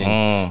shit, and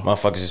then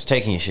motherfuckers just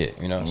taking your shit.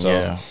 You know,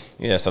 so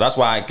so that's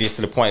why it gets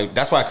to the point.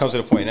 That's why it comes to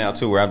the point now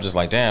too, where I'm just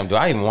like, damn, do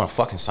I even want to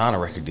fucking sign a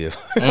record deal?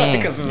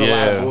 Because there's a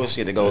lot of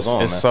bullshit that goes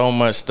on. It's so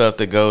much stuff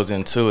that goes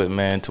into it,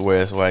 man. To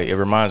where it's like, it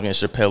reminds me of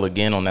Chappelle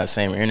again on that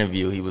same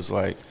interview. He was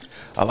like,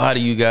 a lot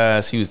of you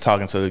guys, he was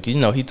talking to, you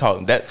know, he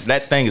talked,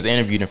 that thing is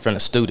interviewed in front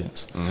of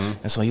students.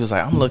 And so he was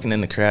like, I'm looking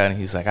in the crowd, and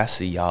he's like, I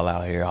see y'all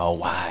out here all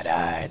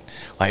wide-eyed,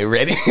 like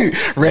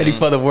ready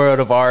for the world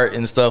of art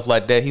and stuff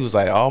like that. He was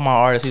like, all my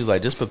artists, he was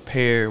like, just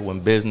prepare when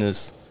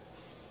business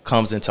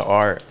comes into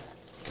art,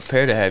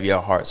 prepare to have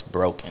your hearts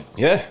broken.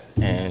 Yeah.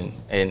 And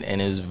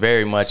it was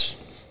very much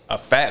a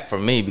fact for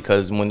me,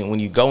 because when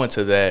you go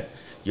into that,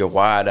 you're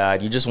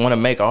wide-eyed. You just want to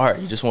make art.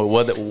 You just want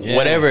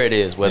whatever it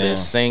is, whether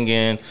it's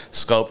singing,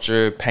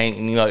 sculpture,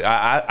 painting. You know,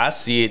 I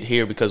see it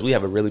here because we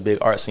have a really big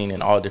art scene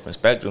in all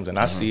different spectrums, and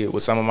I see it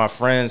with some of my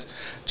friends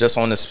just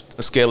on the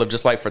scale of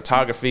just like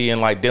photography and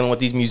like dealing with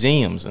these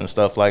museums and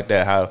stuff like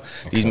that. How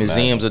these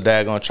museums are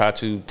daggone try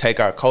to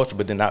take our culture,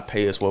 but then not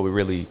pay us what we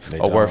really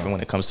are worth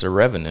when it comes to the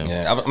revenue.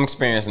 Yeah, I'm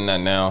experiencing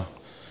that now.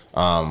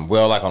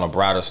 Well, like on a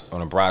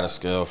broader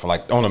scale, for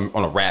like on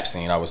a rap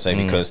scene, I would say,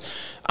 because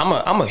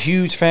I'm a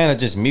huge fan of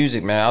just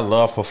music, man. I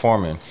love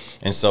performing,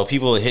 and so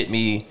people hit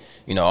me,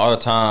 you know, all the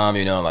time,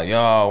 you know, like, yo,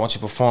 I want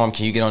you to perform.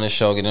 Can you get on this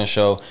show? Get on the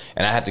show,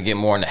 and I have to get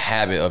more in the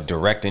habit of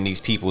directing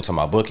these people to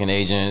my booking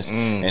agents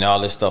and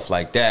all this stuff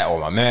like that, or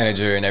my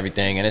manager and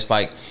everything. And it's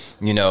like,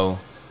 you know,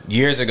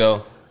 years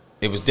ago,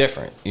 it was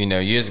different. You know,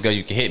 years ago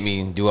you could hit me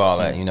and do all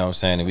that, you know what I'm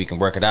saying, and we can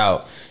work it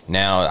out.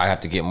 Now I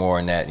have to get more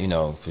in that, you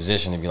know,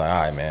 position to be like,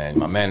 all right, man,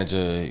 my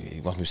manager,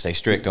 he wants me to stay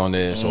strict on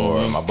this,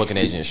 or my booking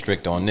agent is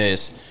strict on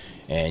this.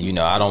 And, you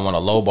know, I don't want to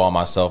lowball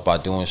myself by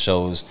doing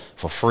shows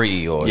for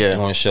free or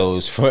doing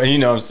shows for, you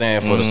know what I'm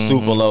saying, for the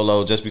super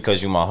low just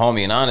because you're my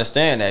homie. And I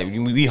understand that.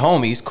 We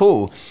homies,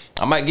 cool.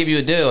 I might give you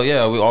a deal,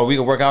 or we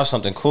could work out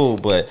something cool.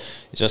 But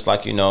it's just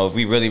like, you know, if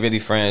we really, really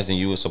friends, then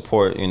you would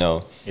support, you know,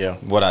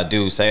 what I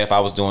do. Say if I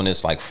was doing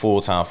this like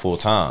full time,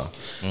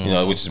 you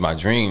know, which is my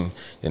dream,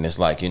 then it's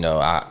like, you know,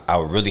 I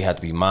would really have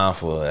to be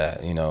mindful of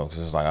that, you know, because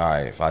it's like, all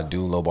right, if I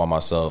do lowball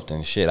myself,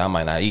 then shit, I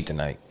might not eat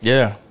tonight.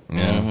 Yeah.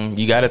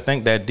 You got to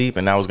think that deep.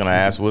 And I was going to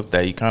ask with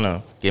that, you kind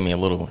of gave me a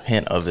little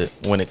hint of it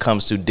when it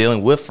comes to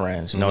dealing with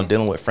friends, you know,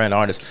 dealing with friend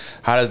artists.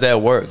 How does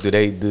that work? Do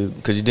they do,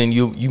 because then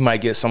you might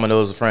get some of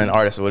those friend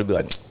artists that would be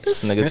like,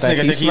 this nigga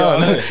think he's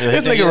smelling. This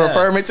nigga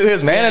refer me to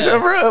his manager,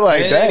 bro.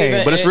 Like,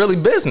 dang, but it's really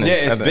business.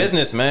 Yeah, it's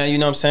business, man. You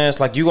know what I'm saying? It's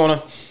like you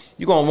gonna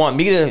want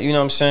me to, you know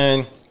what I'm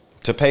saying,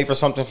 to pay for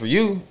something for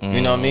you.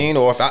 You know what I mean?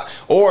 Or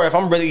if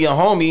I'm really your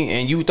homie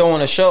and you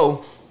throwing a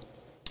show,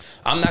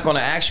 I'm not gonna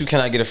ask you, can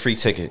I get a free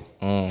ticket?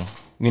 You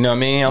know what I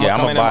mean? I'm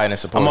gonna buy it and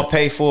support. I'm gonna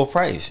pay full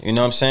price. You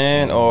know what I'm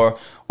saying?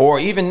 Or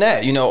even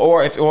that, you know,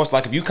 or it's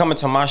like if you come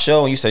into my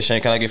show and you say,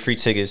 Shane, can I get free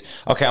tickets?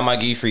 Okay, I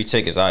might give you free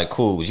tickets. All right,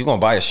 cool. But you gonna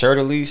buy a shirt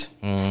at least?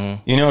 You know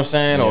what I'm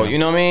saying? Or you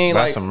know what I mean?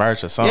 Buy some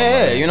merch or something.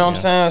 Yeah, you know what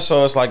I'm saying?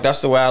 So it's like, that's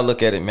the way I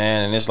look at it,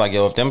 man. And it's like,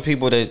 yo, if them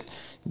people that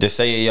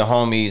say you're your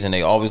homies and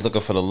they always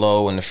looking for the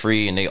low and the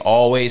free and they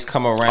always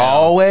come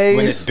around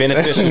when it's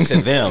beneficial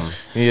to them.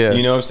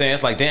 You know what I'm saying?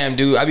 It's like, damn,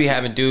 dude, I be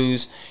having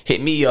dudes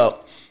hit me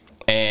up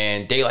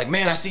and they like,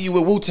 man, I see you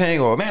with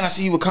Wu-Tang, or man, I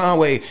see you with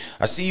Conway.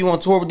 I see you on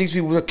tour with these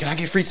people. Can I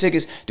get free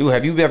tickets? Dude,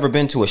 have you ever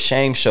been to a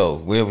Shame show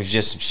where it was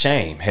just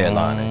Shame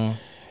headlining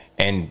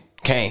and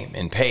came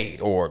and paid,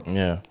 or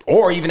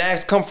even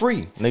asked to come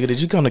free? Nigga,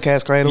 did you come to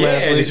Cass Cradle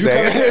last week? Did you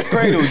come to Cass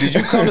Cradle? Did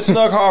you come to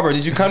Snug Harbor?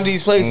 Did you come to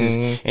these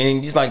places?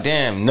 And he's like,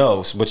 damn,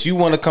 no. But you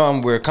want to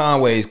come where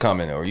Conway's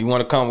coming, or you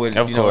want to come with,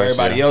 you know,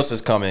 everybody else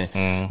is coming.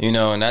 You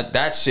know, and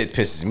that shit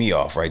pisses me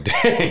off right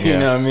there. You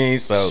know what I mean?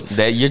 So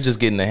that you're just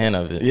getting the hint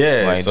of it.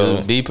 Like, so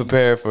dude, be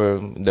prepared for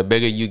the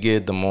bigger you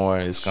get, the more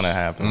it's gonna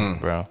happen,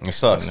 bro. It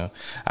sucks. You know?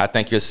 I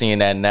think you're seeing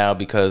that now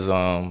because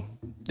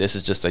this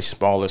is just a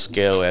smaller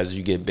scale as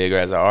you get bigger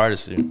as an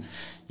artist.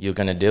 You you're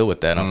gonna deal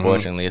with that.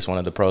 Unfortunately, it's one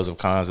of the pros and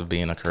cons of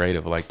being a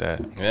creative like that.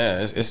 Yeah,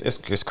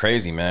 it's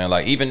crazy, man.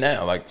 Like even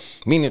now, like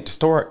me and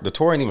the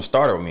tour ain't even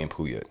started with me and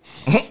Pooh yet.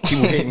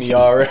 People hitting me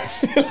already.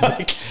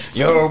 Like,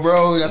 yo,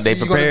 bro, They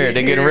prepared.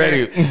 They getting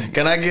ready.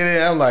 Can I get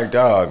it? I'm like,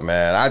 dog,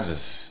 man.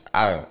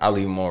 I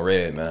leave them on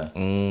red,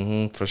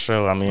 man. For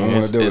sure. I mean,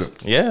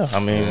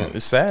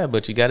 it's sad,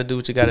 but you got to do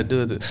what you got to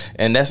do,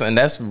 and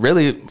that's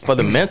really for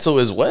the mental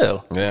as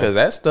well. Because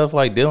that stuff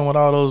like dealing with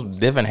all those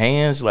different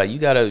hands, like you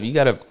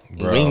gotta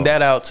ring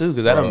that out too,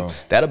 because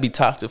that'll be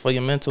toxic for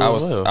your mental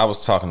as well. I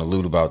was talking to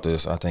Lute about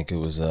this. I think it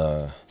was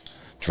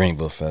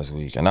Dreamville Fest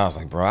week, and I was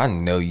like, bro, I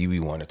know you be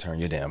wanting to turn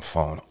your damn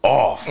phone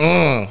off,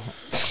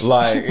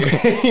 like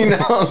you know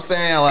what I'm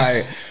saying,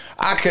 like.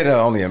 I could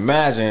only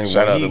imagine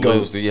what he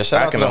goes through. Yeah,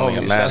 shout out to the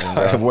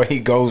homie. What he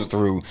goes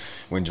through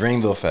when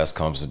Dreamville Fest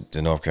comes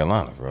to North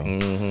Carolina, bro.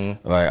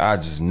 Like, I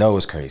just know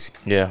it's crazy.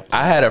 Yeah,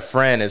 I had a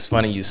friend. It's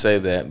funny you say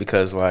that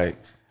because, like,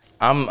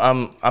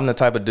 I'm the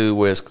type of dude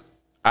where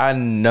I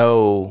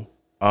know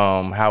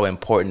how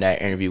important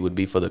that interview would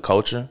be for the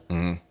culture.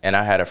 And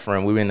I had a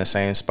friend. We were in the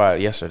same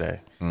spot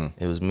yesterday.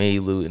 It was me,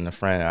 Lute, and a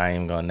friend. I ain't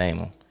even gonna name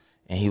him.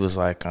 And he was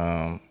like,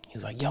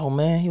 yo,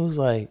 man. He was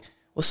like,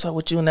 what's up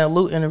with you in that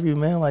Lute interview,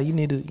 man? Like, you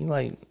need to,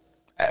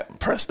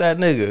 press that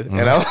nigga.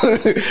 And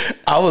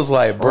I was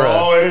like, bro.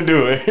 Wrong way to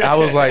do it. I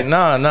was like,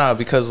 nah,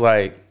 because,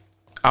 like,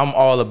 I'm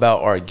all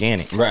about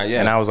organic. Right, yeah.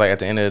 And I was like, at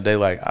the end of the day,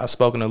 like, I've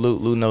spoken to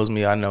Lute. Lute knows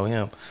me. I know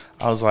him.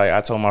 I was like,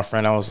 I told my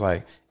friend, I was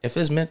like, if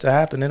it's meant to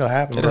happen, it'll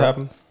happen, It'll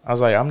happen. I was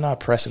like, I'm not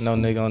pressing no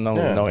nigga on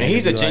no And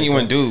he's a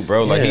genuine dude,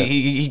 bro. Like,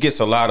 he gets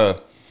a lot of...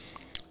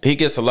 He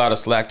gets a lot of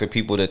slack to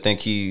people that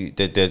think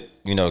that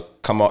you know,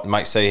 come off,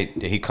 might say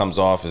that he comes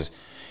off as...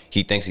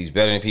 He thinks he's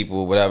better than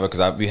people or whatever,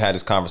 because we had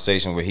this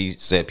conversation where he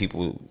said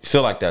people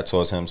feel like that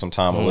towards him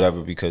sometime or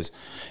whatever, because,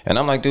 and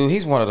I'm like, dude,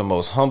 he's one of the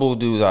most humble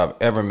dudes I've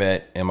ever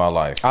met in my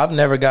life. I've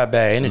never got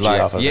bad energy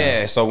off of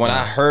him. So when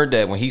I heard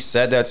that, when he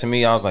said that to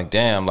me, I was like,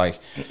 damn, like,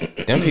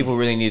 them people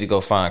really need to go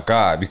find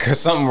God, because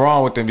something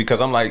wrong with them, because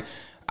I'm like,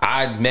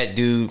 I met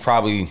dude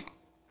probably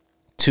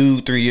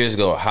 2-3 years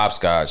ago at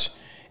Hopscotch,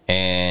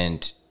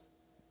 and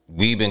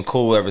we've been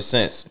cool ever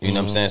since. You know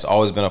what I'm saying? It's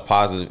always been a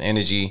positive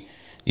energy.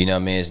 You know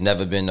what I mean? It's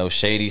never been no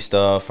shady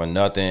stuff or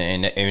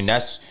nothing. And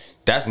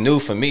that's new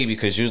for me,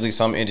 because usually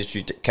some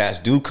industry cats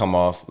do come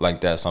off like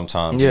that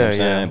sometimes. Yeah, you know what I'm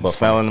saying? But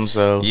smelling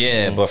themselves.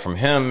 Yeah, but from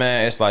him,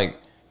 man, it's like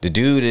the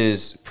dude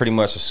is pretty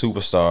much a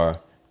superstar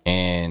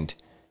and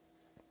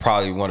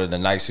probably one of the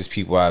nicest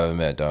people I've ever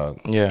met, dog.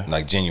 Yeah.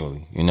 Like,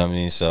 genuinely. You know what I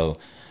mean? So,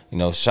 you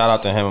know, shout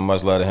out to him and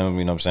much love to him.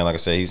 You know what I'm saying? Like I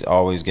said, he's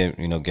always give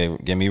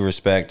me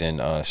respect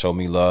and show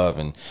me love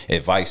and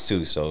advice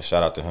too. So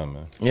shout out to him,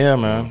 man. Yeah,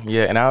 man.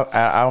 Yeah, and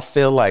I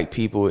feel like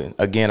people.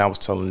 Again, I was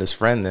telling this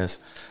friend this.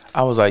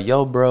 I was like,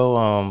 yo,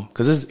 bro,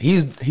 because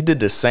he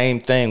did the same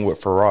thing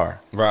with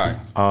Farrar. Right.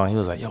 He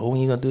was like, yo, when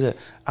you gonna do that?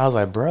 I was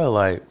like, bro,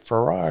 like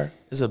Farrar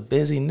is a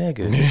busy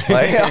nigga.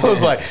 Like, I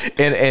was like,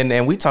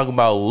 and we talking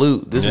about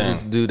Lute. This is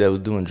this dude that was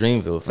doing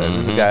Dreamville Fest.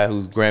 This is a guy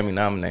who's Grammy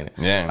nominated.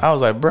 Yeah. I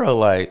was like, bro,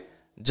 like,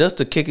 just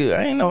to kick it,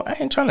 I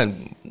ain't trying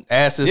to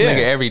ask this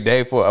nigga every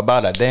day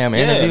about a damn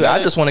interview.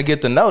 I just want to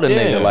get to know the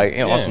nigga, like,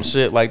 on some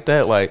shit like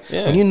that. Like,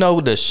 when you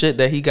know the shit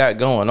that he got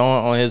going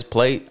on his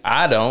plate,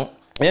 I don't.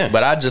 Yeah,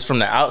 but I just from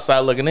the outside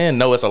looking in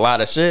know it's a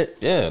lot of shit.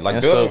 Yeah,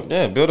 like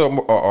build an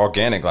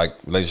organic like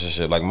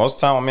relationship. Like most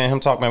of the time, me and him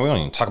talk, man, we don't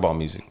even talk about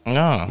music.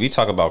 No, we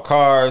talk about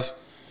cars.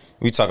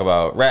 We talk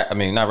about rap. I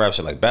mean, not rap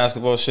shit, like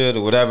basketball shit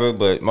or whatever.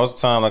 But most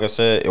of the time, like I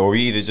said, or we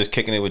either just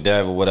kicking it with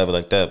Dev or whatever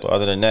like that. But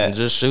other than that,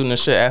 just shooting the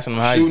shit, asking him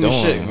how he's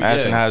doing,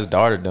 asking how his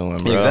daughter doing,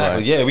 bro.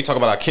 Exactly. Like, we talk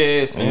about our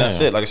kids, and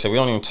that's it. Like I said, we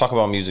don't even talk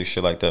about music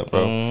shit like that,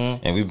 bro.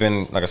 And we've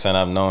been, like I said,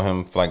 I've known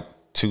him for like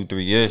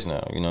 2-3 years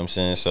now. You know what I'm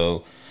saying?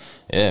 So,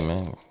 yeah,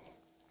 man.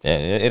 Yeah,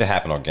 it'll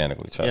happen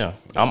organically. Trust me.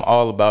 I'm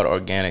all about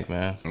organic,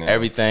 man.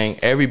 Yeah.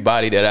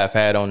 Everybody that I've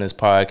had on this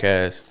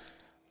podcast,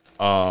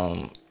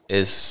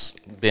 it's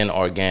been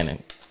organic.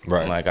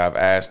 Right. Like, I've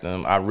asked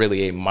them, I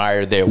really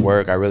admire their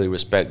work. I really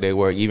respect their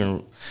work.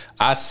 Even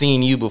I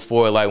seen you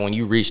before, like when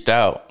you reached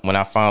out, when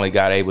I finally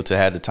got able to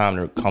have the time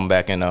to come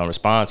back and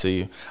respond to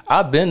you.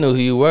 I've been knew who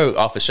you were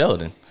off of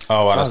Sheldon.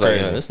 Oh, wow, so I was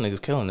like, yeah, this nigga's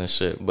killing this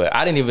shit. But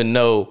I didn't even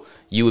know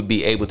you would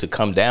be able to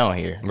come down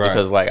here. Right.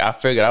 Because, like, I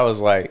figured, I was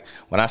like,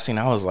 when I seen,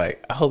 I was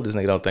like, I hope this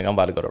nigga don't think I'm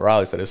about to go to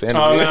Raleigh for this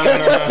interview. Oh, no.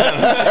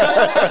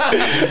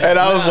 And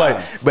I was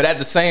like, but at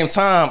the same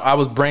time, I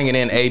was bringing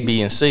in A,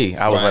 B, and C.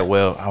 I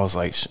was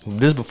like,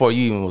 this before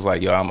you even was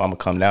like, yo, I'm going to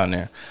come down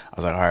there. I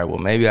was like, all right, well,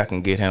 maybe I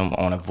can get him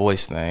on a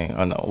voice thing.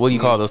 Or no, what do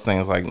you call those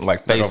things? Like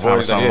FaceTime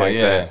or something like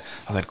that. I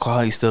was like,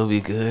 quality still be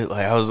good.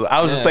 Like, I was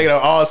just thinking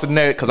of all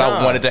scenarios because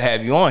I wanted to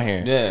have you on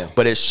here. Yeah.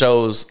 But it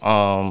shows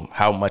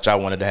how much I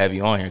wanted to have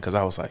you on here, because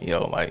I was like,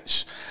 yo, like,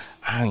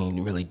 I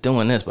ain't really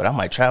doing this, but I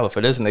might travel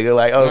for this nigga.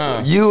 Like,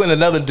 so you and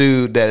another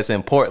dude that's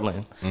in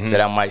Portland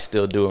that I might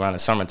still do around the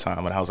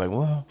summertime. And I was like,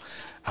 well,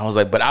 I was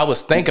like, but I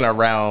was thinking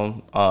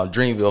around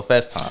Dreamville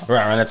Fest time.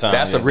 Right around that time.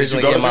 That's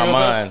originally in my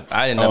mind.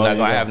 I didn't know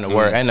having to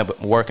work. I ended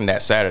up working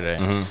that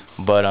Saturday,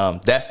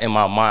 but that's in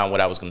my mind what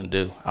I was gonna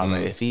do. I was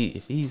like, if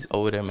he's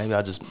over there, maybe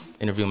I'll just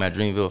interview him at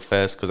Dreamville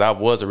Fest, because I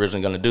was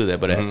originally gonna do that,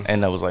 but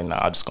and I was like, nah,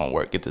 I'm just gonna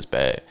work, get this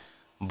bag.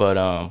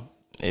 But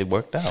it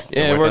worked out.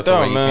 Yeah, it worked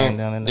out,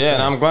 man. Yeah,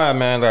 and I'm glad,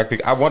 man.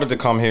 Like, I wanted to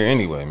come here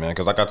anyway, man,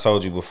 because like I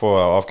told you before,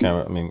 off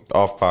camera,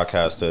 off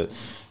podcast, that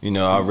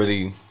I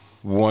really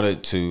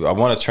want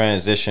to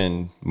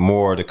transition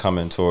more to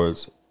coming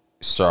towards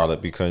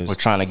Charlotte, because we're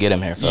trying to get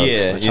him here, folks.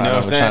 Yeah, you know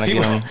what I'm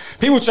saying?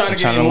 People trying to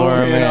get him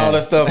over here and all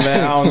that stuff,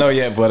 man. I don't know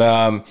yet,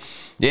 but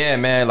yeah,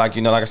 man, like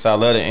like I said, I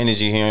love the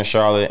energy here in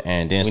Charlotte,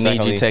 and then we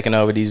need you taking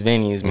over these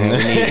venues, man.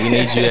 We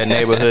need you at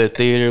Neighborhood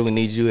Theater. We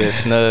need you at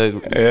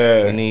Snug.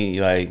 Yeah, we need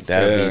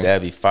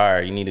that'd be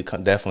fire. You need to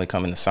definitely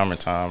come in the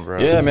summertime, bro.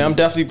 Yeah, man,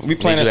 we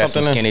planning something.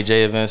 Some Skinny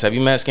J events. Have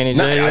you met Skinny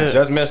J? I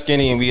just met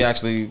Skinny, and we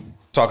actually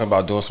talking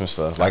about doing some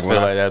stuff. Like when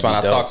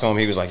I talked to him,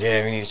 he was like,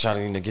 "Yeah, we need to try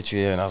to get you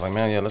there." And I was like,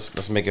 "Man, yeah,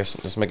 let's make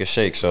it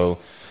shake." So,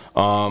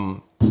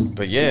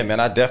 but yeah, man,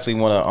 I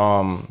definitely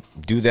want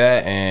to do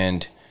that,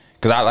 and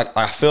because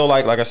I feel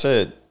like I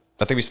said,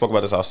 I think we spoke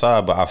about this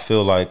outside, but I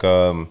feel like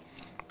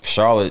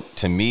Charlotte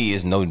to me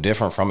is no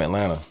different from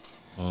Atlanta.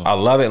 I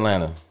love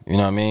Atlanta, you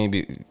know what I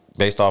mean,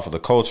 based off of the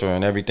culture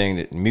and everything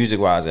that music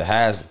wise it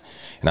has.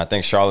 And I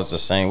think Charlotte's the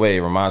same way.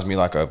 It reminds me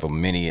like of a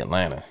mini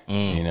Atlanta.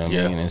 You know what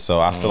I mean? And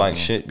so I feel like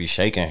shit be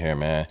shaking here,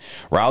 man.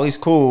 Raleigh's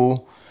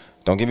cool.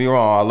 Don't get me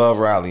wrong. I love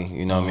Raleigh.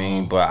 You know what I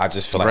mean? But I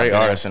just feel like great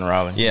artists in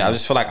Raleigh. Yeah, I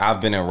just feel like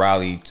I've been in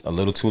Raleigh a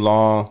little too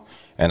long,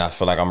 and I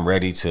feel like I'm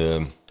ready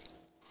to,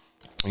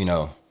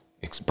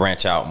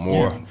 branch out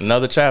more. Yeah.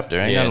 Another chapter.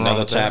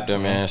 Another chapter,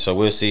 man. So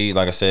we'll see.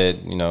 Like I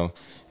said,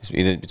 it's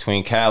either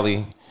between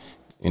Cali.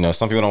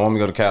 Some people don't want me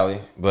to go to Cali,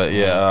 but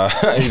yeah,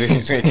 either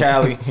between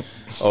Cali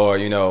or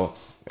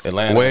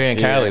Atlanta. Where in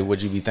Cali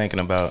would you be thinking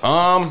about?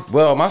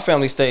 Well, my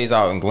family stays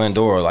out in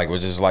Glendora,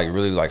 which is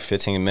really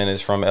 15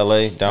 minutes from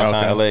LA,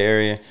 downtown LA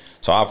area.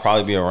 So I'll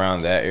probably be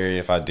around that area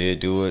if I did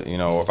do it,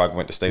 or if I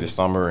went to stay the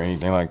summer or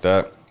anything like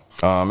that.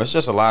 It's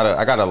just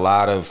I got a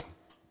lot of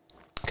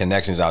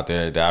connections out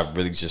there that I've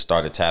really just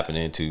started tapping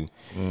into.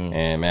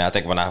 And man, I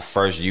think when I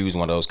first used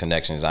one of those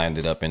connections, I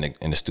ended up in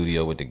the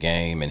studio with The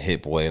Game and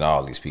Hit Boy and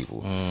all these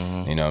people.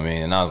 You know what I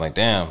mean? And I was like,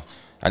 damn,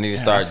 I need to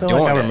start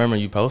doing that. I remember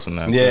you posting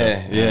that.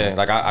 Yeah.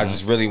 Like I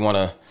just really want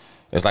to.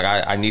 It's like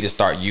I need to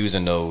start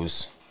using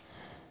those.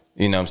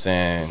 You know what I'm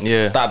saying?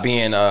 Yeah. Stop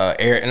being not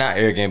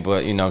arrogant,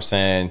 but you know what I'm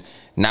saying,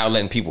 now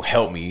letting people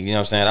help me. You know what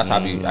I'm saying?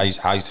 That's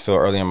how I used to feel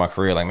early in my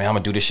career. Like, man, I'm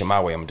gonna do this shit my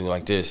way. I'm gonna do it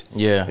like this.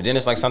 Yeah. But then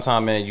it's like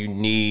sometimes, man, you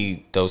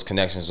need those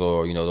connections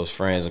or those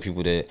friends and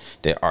people that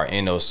are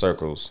in those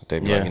circles. They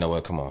be like, you know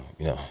what? Come on,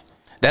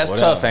 That's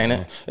tough, ain't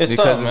it? It's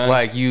because tough, it's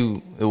like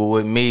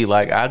with me,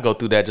 like I go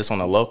through that just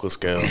on a local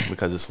scale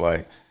because it's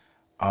like,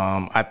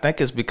 I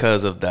think it's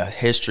because of the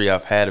history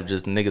I've had of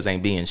just niggas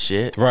ain't being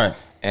shit. Right.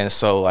 And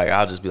so like,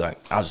 I'll just be like,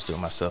 I'll just do it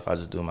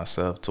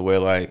myself. To where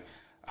like,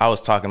 I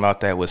was talking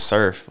about that with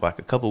Surf like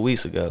a couple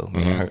weeks ago.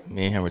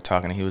 Me and him were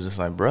talking and he was just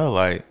like, bro,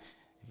 like,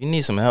 if you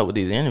need some help with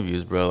these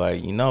interviews, bro,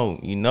 like, you know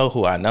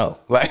who I know.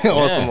 Like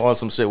on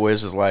some shit where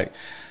it's just like,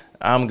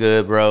 I'm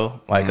good,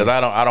 bro. Like, cause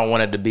I don't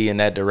want it to be in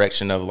that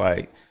direction of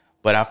like,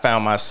 but I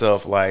found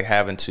myself like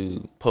having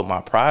to put my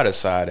pride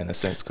aside in a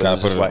sense, cause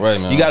it's just like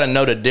you got to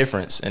know the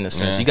difference in a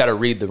sense. You got to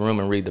read the room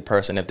and read the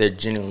person if they're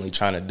genuinely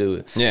trying to do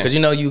it. Yeah. Cause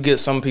you get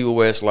some people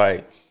where it's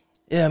like,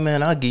 yeah,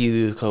 man, I'll give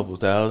you this couple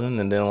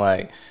thousand, and then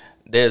like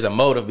there's a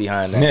motive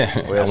behind that.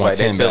 Yeah. Where it's like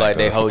they feel like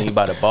they holding you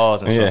by the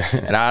balls and stuff.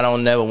 And I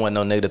don't never want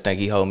no nigga to think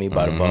he hold me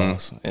by the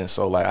balls. And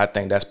so like I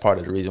think that's part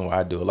of the reason why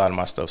I do a lot of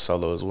my stuff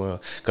solo as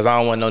well. Cause I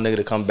don't want no nigga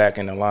to come back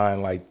in the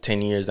line like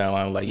 10 years down the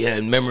line like, yeah,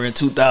 remember in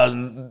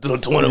 2021,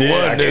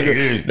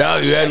 nigga. Now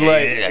you had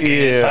like,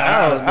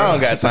 I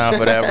don't got time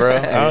for that, bro.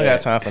 I don't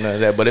got time for none of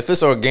that. But if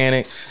it's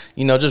organic,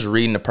 just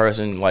reading the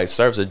person, like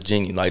Surf's a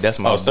genuine, like that's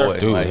my boy.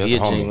 Dude, like he a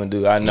genuine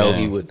dude. I know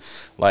he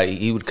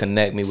would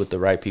connect me with the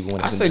right people.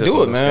 When I say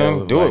do it,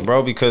 man. Do it,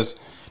 bro, because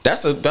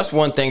that's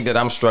one thing that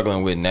I'm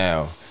struggling with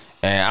now.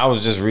 And I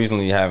was just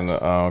recently having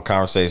a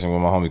conversation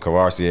with my homie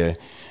Kavarsia,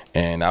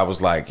 and I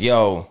was like,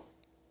 yo,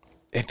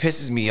 it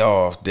pisses me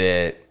off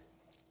that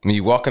when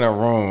you walk in a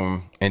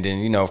room and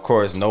then, of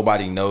course,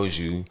 nobody knows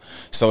you.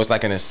 So it's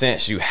like, in a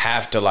sense, you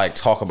have to like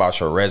talk about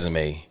your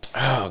resume.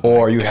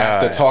 Or you have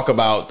to talk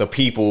about the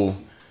people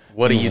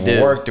what do you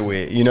do worked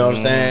with, you know what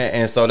I'm saying?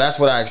 And so that's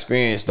what I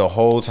experienced the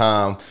whole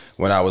time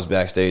when I was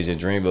backstage at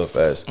Dreamville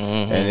Fest.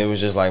 And it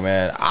was just like,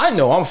 man, I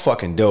know I'm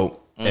fucking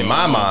dope in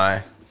my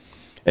mind.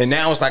 And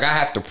now it's like I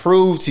have to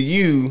prove to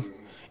you,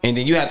 and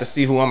then you have to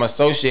see who I'm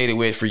associated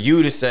with for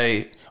you to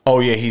say, oh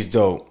yeah, he's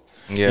dope.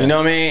 Yeah. You know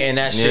what I mean? And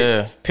that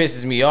shit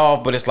pisses me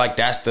off, but it's like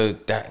that's the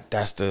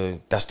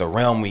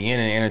realm we in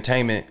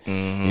entertainment.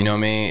 You know what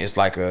I mean? It's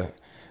like a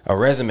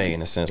resume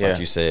in a sense, like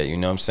you said, you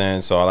know what I'm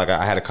saying? So like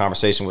I had a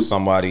conversation with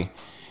somebody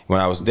when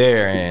I was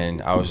there,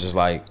 and I was just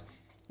like,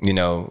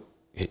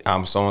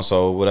 I'm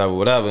so-and-so,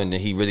 whatever, and then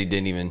he really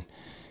didn't even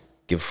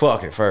give a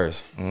fuck at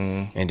first.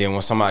 And then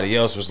when somebody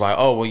else was like,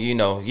 oh, well, you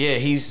know, yeah,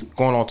 he's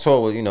going on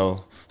tour with, you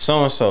know,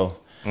 so-and-so,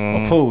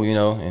 or Pooh, you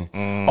know,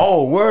 and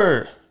oh,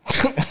 word.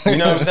 You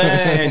know what I'm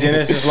saying? And then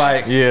it's just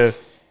like, yeah.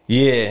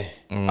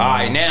 All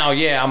right, now,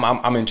 yeah,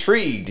 I'm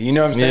intrigued. You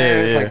know what I'm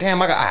saying? It's like,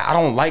 damn, I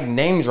don't like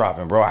name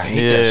dropping, bro. I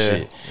hate that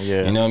shit.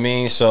 Yeah. You know what I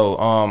mean?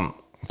 So,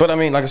 but I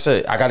mean, like I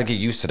said, I got to get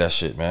used to that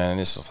shit, man.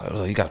 It's just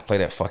like, you got to play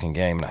that fucking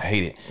game, and I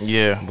hate it.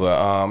 Yeah.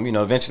 But, you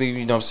know, eventually,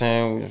 you know what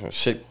I'm saying,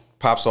 shit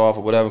pops off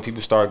or whatever, people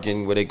start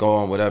getting where they go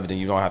on, whatever, then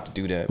you don't have to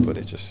do that. But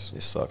it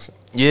sucks.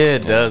 Yeah,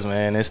 it does,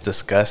 man. It's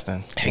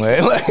disgusting.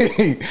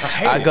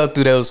 I go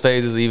through those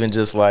phases even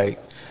just like,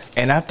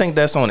 and I think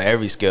that's on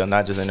every scale,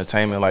 not just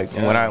entertainment. Like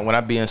when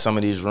I be in some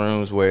of these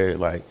rooms where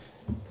like,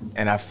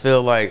 and I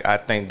feel like I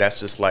think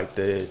that's just like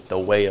the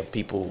way of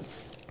people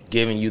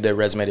giving you their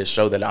resume to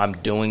show that I'm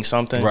doing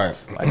something, right?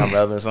 Like I'm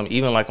relevant to something.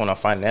 Even like on a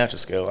financial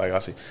scale, like I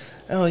see,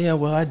 oh yeah,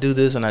 well I do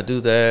this and I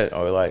do that,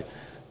 or like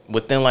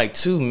within like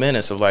 2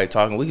 minutes of like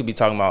talking, we could be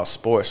talking about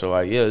sports or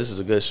like, yeah, this is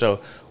a good show.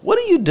 What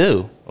do you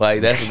do?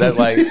 Like that's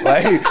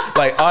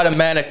like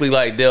automatically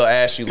like they'll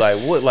ask you like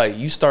what, like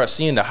you start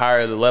seeing the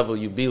higher the level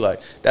you be,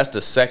 like that's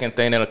the second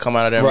thing that'll come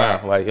out of their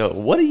mouth. Like, yo,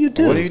 what do you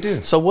do? What do you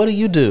do? So what do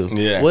you do?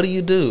 Yeah. What do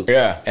you do?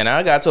 Yeah. And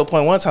I got to a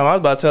point one time I was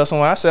about to tell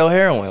someone I sell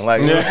heroin.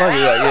 Like, fuck it,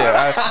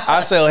 like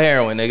I sell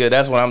heroin, nigga.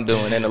 That's what I'm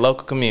doing in the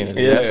local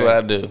community. Yeah. That's what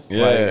I do.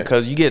 Yeah.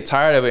 Because you get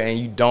tired of it and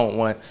you don't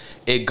want.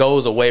 It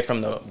goes away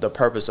from the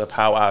purpose of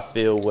how I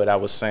feel, what I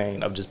was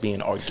saying, of just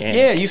being organic.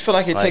 Yeah, you feel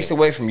like it takes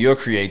away from your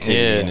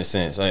creativity in a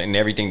sense, like, and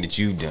everything that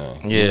you've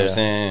done. You know what I'm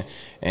saying?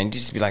 And you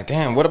just be like,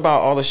 damn, what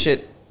about all the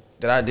shit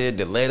that I did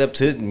that led up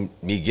to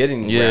me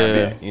getting where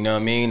I'm at? You know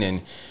what I mean?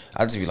 And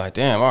I just be like,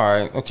 damn, all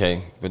right,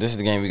 okay, but this is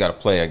the game we got to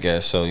play, I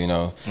guess. So, you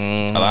know,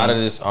 a lot of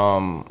this,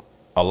 a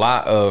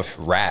lot of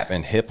rap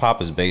and hip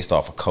hop is based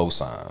off of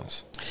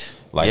cosigns.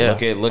 Like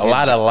look at a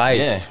lot of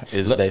life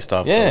is based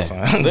off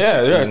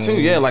cosigns. Too.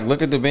 Yeah, like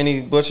look at the Benny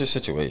Butcher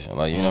situation.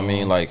 Like, you know what I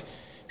mean? Like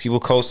people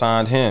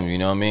co-signed him, you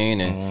know what I mean?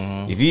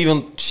 And if you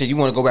even you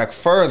want to go back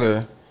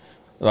further,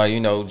 like, you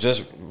know,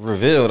 just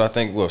revealed, I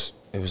think it was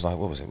like,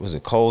 what was it? Was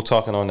it Cole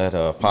talking on that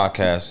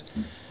podcast?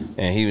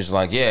 And he was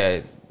like, yeah,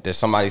 that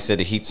somebody said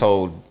that he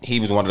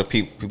was one of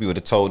the people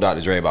that told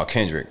Dr. Dre about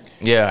Kendrick.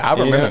 Yeah, I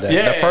remember that.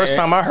 Yeah, the first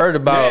time I heard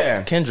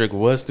about Kendrick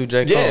was through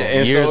J. Cole. Yeah,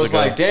 and years so it's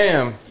ago. Like,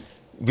 damn.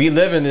 We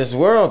live in this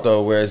world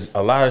though, where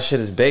a lot of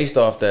shit is based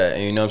off that,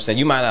 and you know what I'm saying.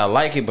 You might not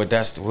like it, but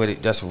that's where we're at.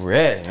 You know what I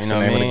mean? It's the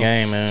name of the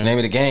game, man. It's the name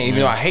of the game.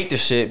 Even though I hate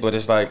this shit, but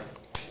it's like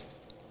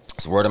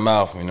it's word of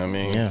mouth. You know what I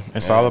mean? Yeah,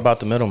 it's all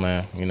about the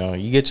middleman. You know,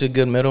 you get your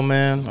good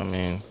middleman. I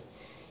mean,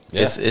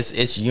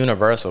 it's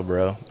universal,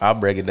 bro. I'll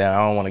break it down.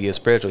 I don't want to get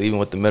spiritual. Even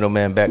with the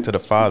middleman back to the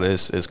Father,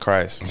 is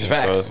Christ. It's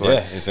facts. So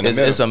it's like,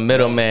 it's a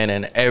middleman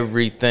in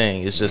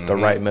everything. It's just the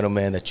right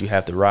middleman that you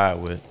have to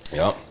ride with.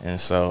 Yep. And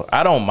so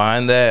I don't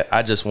mind that.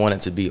 I just want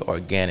it to be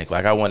organic.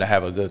 Like I want to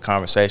have a good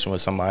conversation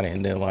with somebody,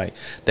 and then like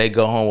they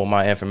go home with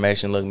my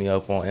information, look me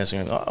up on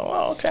Instagram.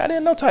 Oh, okay, I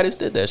didn't know Titus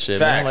did that shit.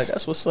 Man. Like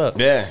that's what's up.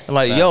 Yeah. And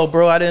like, yo,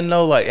 bro, I didn't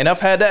know. Like, and I've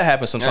had that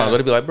happen sometimes. But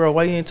it'd be like, bro,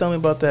 why you ain't tell me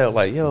about that?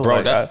 Like, yo,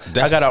 bro, like,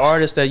 I got an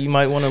artist that you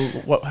might want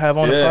to have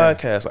on the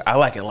podcast. Like, I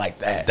like it like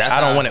that.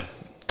 I don't want to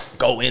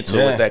go into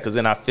it with that, because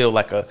then I feel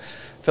like a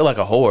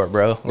whore,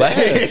 bro. Like,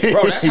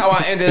 bro, that's how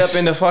I ended up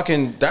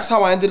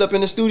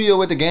in the studio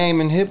with the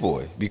game and Hit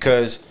Boy,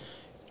 because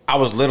I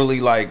was literally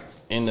like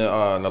in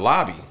the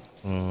lobby,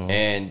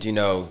 and you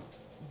know,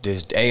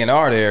 this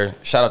A&R there,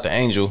 shout out to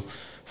Angel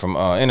from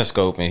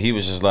Interscope, and he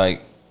was just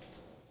like,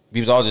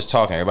 we was all just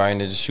talking, everybody in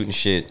there just shooting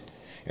shit,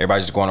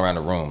 everybody just going around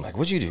the room like,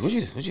 what you do? So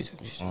he's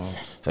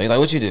like,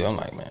 what you do? I'm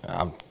like,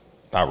 man,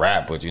 I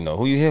rap, but you know,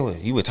 who you here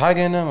with? You with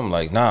Tiger and them? I'm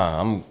like, nah,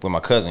 I'm with my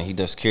cousin. He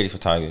does security for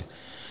Tiger. You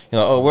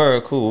know, oh,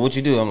 word, cool. What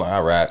you do? I'm like, I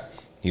rap.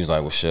 He was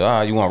like, well, shit,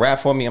 you want to rap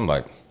for me? I'm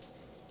like,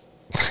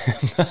 you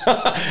know what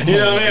I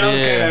mean? I was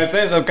kind of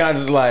saying some kind of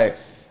just like,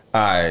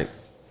 all right,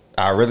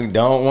 I really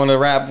don't want to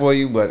rap for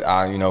you, but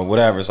you know,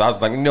 whatever. So I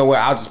was like, you know what?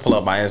 I'll just pull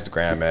up my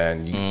Instagram,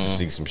 man. You can just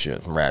see some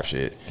shit, some rap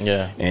shit.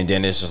 Yeah. And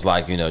then it's just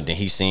like, you know, then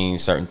he seen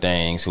certain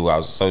things who I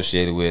was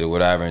associated with or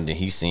whatever, and then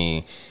he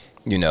seen,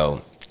 you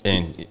know,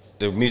 and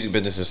the music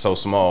business is so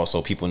small,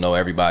 so people know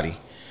everybody.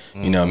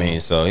 You know what I mean?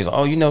 So he's like,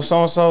 oh, you know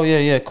so-and-so?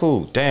 Yeah,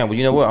 cool. Damn, well,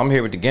 you know what? I'm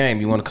here with the game.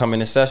 You want to come in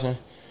this session?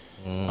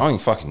 I don't even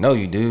fucking know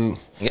you, dude.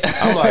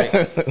 I'm like,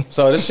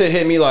 so this shit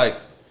hit me like,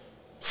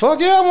 fuck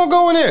yeah, I'm going to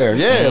go in there.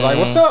 Yeah, like,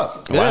 what's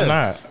up?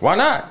 Why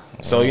not?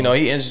 So, you know,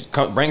 he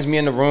brings me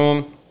in the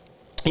room.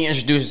 He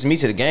introduces me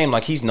to the game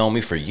like he's known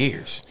me for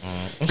years.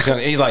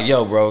 Because he's like,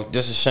 yo, bro,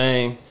 this is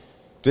Shame.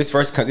 It's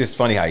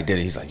funny how he did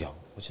it. He's like, yo,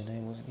 what's your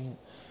name was again?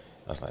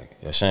 I was like,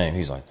 yeah, Shame.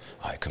 He's like,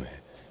 all right, come here.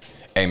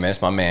 Hey man,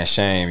 it's my man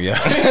Shame, yo. You know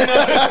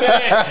what I'm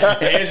saying?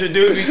 He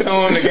introduced me to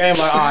him. The game,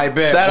 like, all right,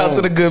 bet. Shout out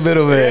to the good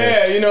middleman.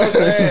 Yeah, you know what I'm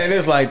saying? And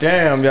it's like,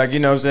 damn, like, you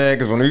know what I'm saying?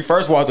 Because when we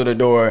first walked through the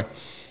door,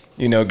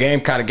 you know, game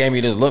kind of gave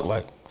me this look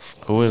like,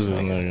 who is this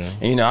nigga?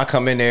 And you know, I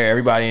come in there,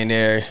 everybody in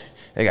there,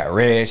 They got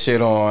red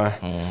shit on,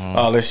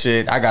 all this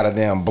shit. I got a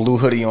damn blue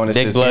hoodie on that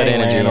Big says blood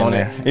energy Gangland on on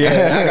there. it.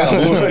 Yeah, I got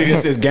a blue hoodie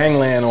that says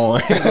Gangland on.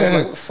 So I'm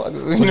like, what the fuck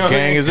is this? You know what I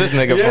gang mean? is this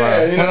nigga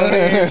Yeah, from? you know what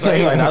I mean? So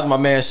he like, that's my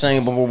man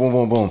Shane. Boom, boom, boom,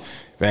 boom, boom.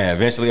 Man,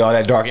 eventually all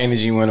that dark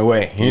energy went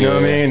away. You know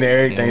what I mean?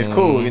 Everything's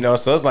cool. You know,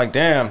 so it's like,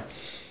 damn.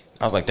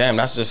 I was like, damn,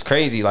 that's just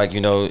crazy. Like,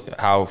 you know,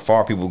 how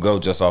far people go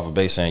just off of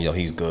base saying, yo,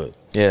 he's good.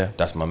 Yeah.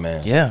 That's my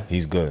man. Yeah.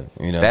 He's good.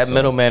 You know, That so.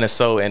 middleman is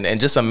so, and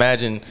just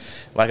imagine,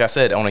 like I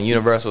said, on a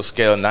universal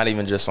scale, not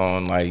even just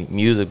on like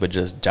music, but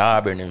just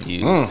job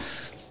interviews,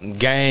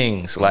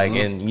 gangs, like,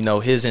 and you know,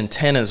 his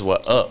antennas were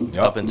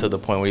up until the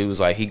point where he was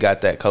like, he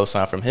got that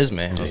cosign from his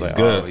man. He was like,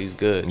 good. oh, he's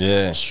good.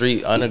 Yeah.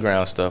 Street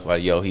underground stuff,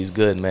 like, yo, he's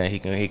good, man. He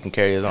can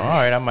carry his own. All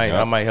right, I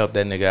might help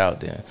that nigga out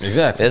then.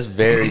 Exactly. That's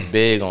very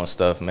big on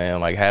stuff,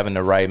 man. Like having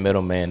the right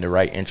middleman, the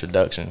right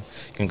introduction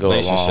can go a long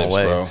Relationships,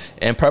 way. bro.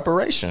 And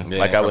preparation, Yeah,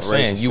 like I was saying,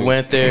 preparations you too.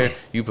 went there,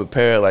 you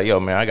prepared, like, yo,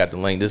 man, I got the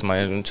link. This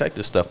might check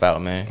this stuff out,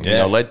 man. You Yeah.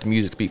 know, let the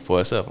music speak for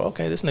itself.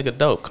 Okay, this nigga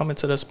dope. Come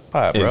into the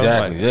spot, bro.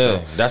 Exactly. Like, Yeah.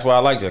 so- That's why I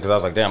liked it, because I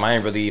was like, damn, I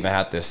ain't really even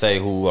have to say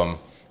who I'm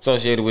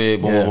associated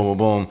with. Boom, Yeah. boom, boom,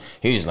 boom, boom.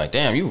 He was like,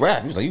 damn, you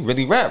rap. He was like, you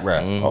really rap.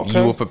 Okay.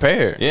 You were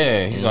prepared.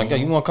 Yeah, he's like, yo,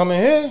 you want to come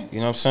in here? You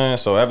know what I'm saying?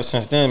 So ever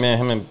since then, man,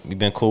 him and we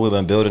been cool. We've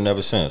been building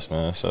ever since,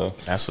 man. So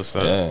That's what's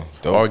up. Yeah,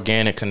 dope.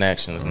 Organic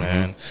connections,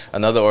 man.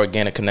 Another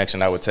organic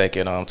connection I would take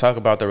it. Talk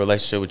about the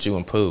relationship with you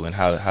and Pooh and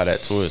how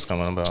that tour is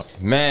coming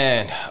about.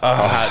 man, Or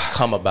how it's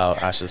come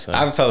about, I should say. I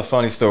have to tell a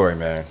funny story,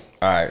 man.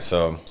 All right,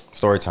 so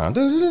story time.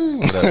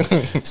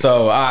 Whatever.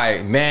 So, all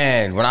right,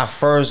 man, when I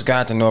first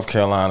got to North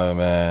Carolina,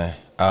 man,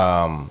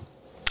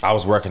 I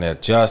was working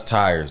at Just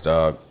Tires,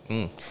 dog.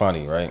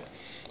 Funny, right?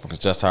 Because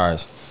Just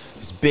Tires,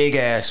 this big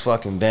ass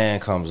fucking van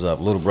comes up,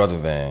 little brother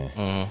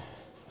van.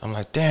 I'm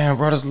like, damn,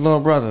 bro, this little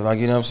brother. Like,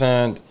 you know what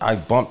I'm saying? I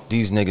bumped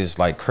these niggas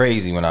like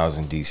crazy when I was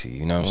in DC.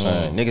 You know what I'm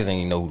saying? Niggas ain't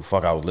even know who the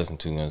fuck I was listening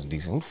to when I was in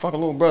DC. Who the fuck a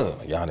little brother?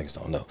 Like, y'all niggas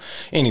don't know.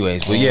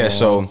 Anyways, but yeah,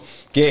 so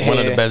get One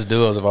of here. the best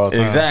duos of all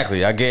time.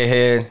 Exactly. I get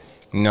here,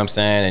 you know what I'm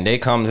saying? And they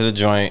come to the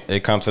joint. They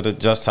come to the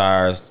Just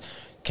Tires.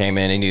 Came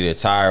in, they needed a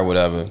tire or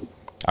whatever.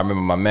 I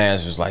remember my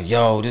man's was like,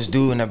 yo, this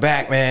dude in the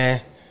back,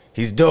 man,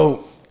 he's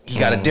dope. He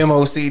got a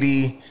demo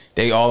CD.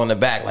 They all in the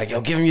back, like,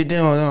 yo, give him your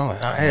demo. And I'm like,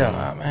 oh, hell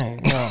nah, man.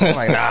 You know, I'm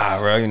like, nah,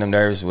 bro, you know,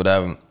 nervous,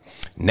 whatever.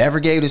 Never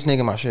gave this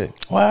nigga my shit.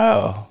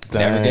 Wow.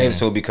 Never Dang. gave it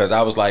to him because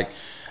I was like,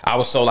 I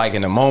was so like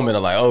in the moment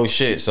of like, oh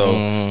shit. So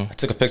I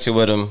took a picture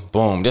with him.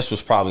 Boom. This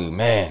was probably,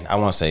 man, I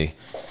want to say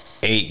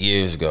 8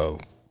 years ago,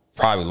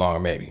 probably longer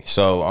maybe.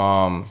 So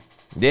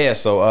yeah.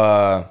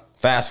 So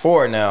fast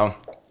forward now,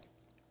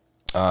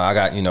 I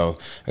got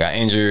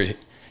injured,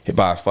 hit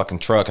by a fucking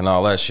truck and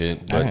all that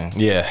shit. But Dang.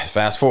 yeah,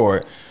 fast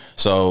forward.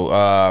 So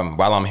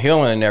while I'm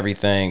healing and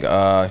everything,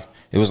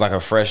 it was like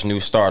a fresh new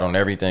start on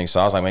everything. So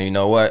I was like, man, you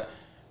know what?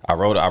 I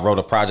wrote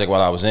a project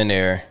while I was in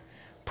there,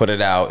 put it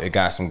out. It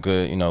got some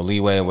good,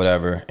 leeway or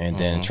whatever, and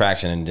then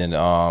traction. And then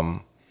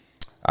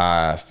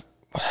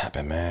what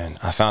happened, man?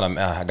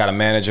 I got a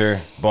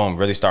manager. Boom,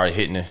 really started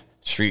hitting the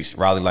streets,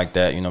 Raleigh like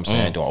that. You know what I'm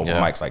saying? Doing open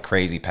mics like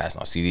crazy,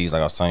 passing out CDs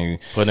like I was telling you.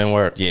 Put in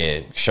work.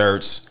 Yeah,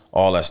 shirts,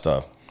 all that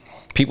stuff.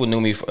 People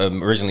knew me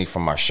originally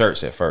from my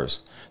shirts at first.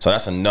 So that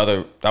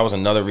was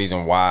another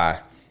reason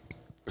why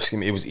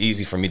it was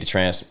easy for me to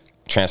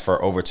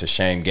transfer over to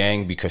Shame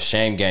Gang, because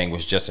Shame Gang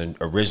was just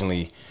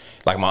originally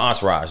like my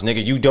entourage.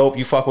 Nigga, you dope,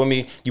 you fuck with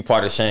me, you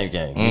part of the Shame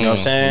Gang. You know what I'm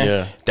saying?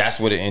 Yeah. That's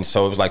what and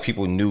so it was like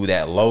people knew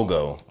that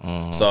logo.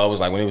 So it was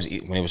like when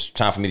it was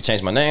time for me to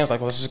change my name, I was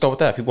like, well, let's just go with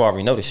that. People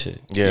already know this shit.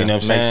 Yeah, you know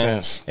what I'm makes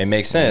saying? sense. It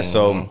makes sense.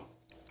 So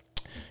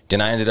then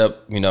I ended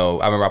up, I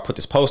remember I put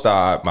this post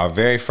out. My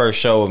very first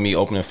show of me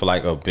opening for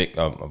like a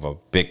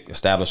big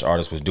established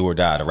artist was Do or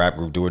Die, the rap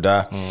group Do or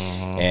Die,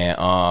 and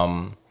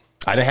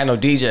I didn't have no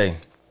DJ.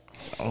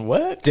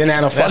 What? Didn't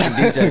have no fucking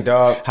DJ,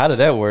 dog. How did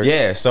that work?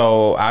 Yeah,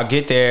 so I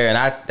get there and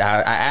I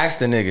asked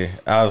the nigga.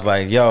 I was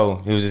like,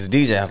 yo, it was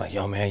this DJ. I was like,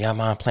 yo, man, y'all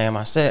mind playing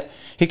my set?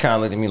 He kind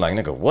of looked at me like,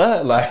 nigga,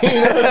 what? Like,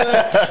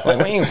 like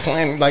we ain't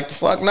playing, like, the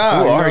fuck nah.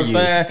 Who know are what you?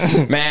 I'm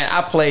saying? Man,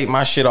 I played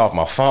my shit off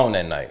my phone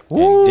that night.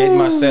 And did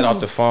my set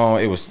off the phone.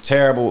 It was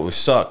terrible. It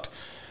sucked.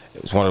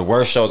 It was one of the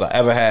worst shows I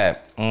ever had.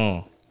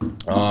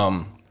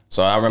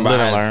 So I remember Live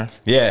and learn.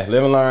 Yeah,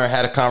 live and learn.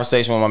 Had a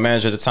conversation with my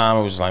manager at the time.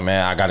 It was just like,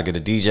 man, I got to get a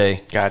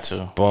DJ. Got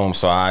to. Boom.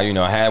 So I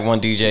had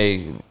one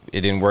DJ.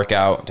 It didn't work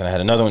out. Then I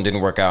had another one.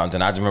 Didn't work out. And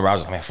then I just remember I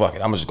was like, man, fuck it.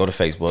 I'm gonna just go to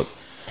Facebook.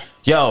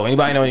 Yo,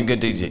 anybody know any good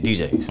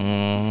DJs?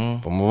 Boom,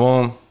 boom,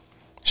 boom.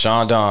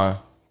 Sean Don,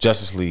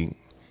 Justice League,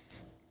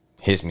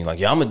 hits me like,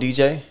 yo, I'm a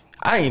DJ.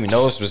 I didn't even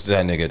know this was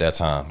that nigga at that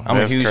time. I'm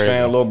That's a huge crazy.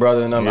 fan of Lil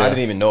Brother and them. Yeah. I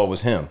didn't even know it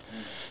was him.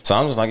 So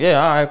I'm just like,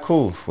 yeah, all right,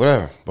 cool,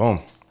 whatever.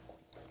 Boom.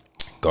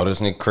 Go to this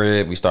nigga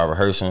crib. We start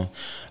rehearsing.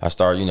 I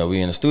start,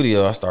 we in the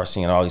studio. I start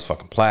seeing all these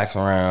fucking plaques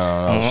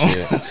around. Oh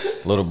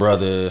shit, Little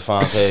Brother,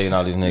 Fonte, and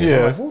all these niggas. Yeah.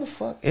 I'm like, who the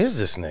fuck is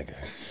this nigga?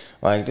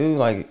 Like, dude,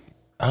 like,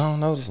 I don't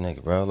know this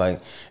nigga, bro. Like,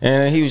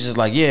 and he was just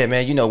like, yeah,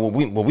 man,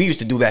 what we used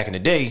to do back in the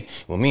day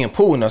with me and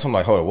Pooh and us. I'm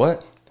like, hold on,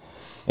 what?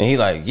 And he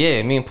like,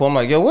 yeah, me and Pooh. I'm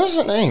like, yo, what's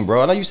your name,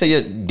 bro? I know you say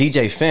you're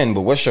DJ Finn,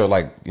 but what's your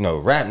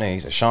rap name? He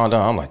said Sean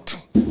Don. I'm like,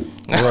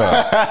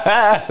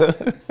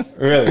 Bruh.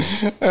 Really.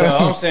 So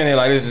I'm saying it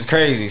like this is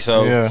crazy.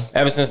 So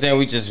ever since then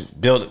we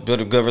just built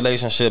a good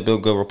relationship,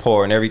 built good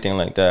rapport and everything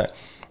like that.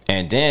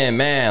 And then,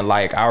 man,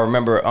 like I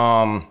remember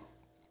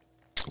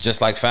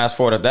just like fast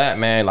forward to that,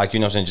 man, like, you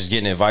know what I'm saying, just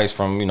getting advice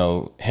from, you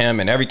know, him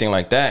and everything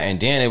like that. And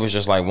then it was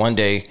just like one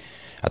day,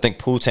 I think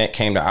Pooh Tank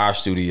came to our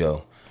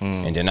studio.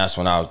 And then that's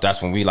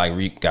when we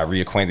like got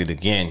reacquainted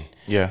again.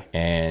 Yeah.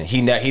 And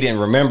he didn't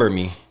remember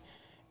me.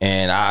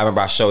 And I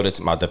remember I showed it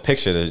to the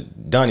picture to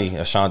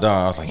Dunny, Sean Dunn.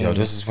 I was like, yo,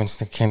 this is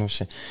Winston Kendall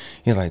shit.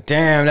 He's like,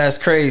 damn, that's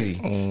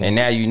crazy. And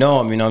now you know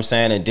him, you know what I'm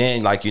saying? And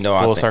then, like, you know,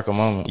 full circle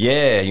moment.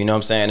 Yeah, you know what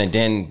I'm saying? And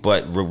then,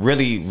 but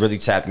really, really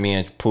tapped me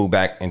and Pooh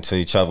back into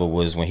each other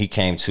was when he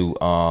came to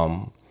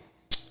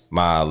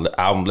my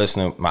album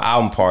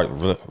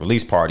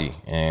release party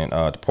and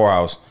the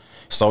Poorhouse.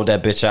 Sold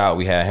that bitch out.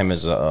 We had him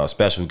as a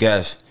special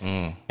guest.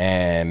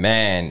 And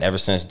man, ever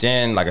since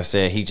then, like I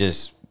said, he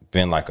just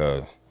been like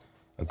a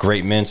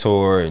great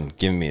mentor and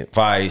giving me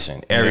advice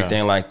and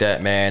everything like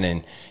that, man.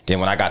 And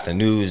then when I got the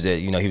news that,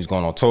 you know, he was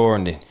going on tour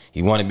and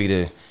he wanted me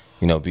to,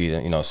 you know, be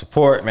the, you know,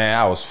 support, man,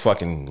 I was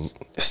fucking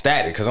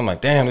ecstatic because I'm like,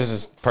 damn, this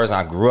is the person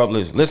I grew up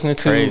listening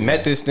to, crazy.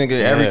 Met this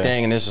nigga,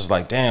 everything. And it's just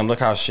like, damn, look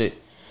how shit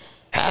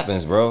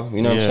happens, bro.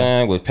 You know what I'm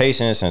saying? With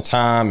patience and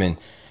time and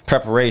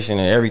preparation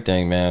and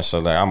everything, man. So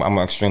like I'm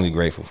extremely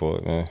grateful for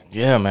it, man.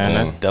 Yeah, man,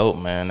 that's dope,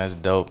 man. That's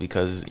dope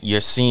because you're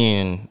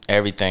seeing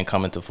everything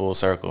come into full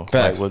circle.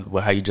 Facts. Like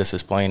with how you just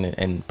explained it,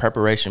 and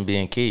preparation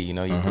being key. You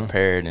know, you're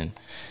prepared and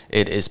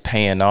it is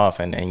paying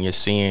off, and you're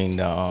seeing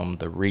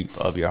the reap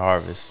of your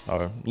harvest.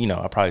 Or, you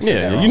know, I probably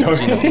said that wrong, you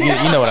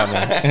know what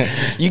I mean.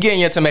 You getting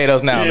your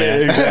tomatoes now,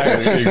 man.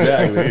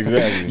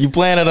 Exactly. You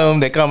planted them,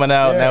 they're coming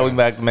out. Now we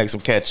back to make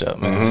some ketchup,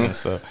 man.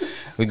 So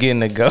we're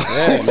getting to go.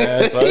 Yeah,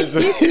 man. So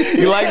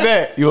you like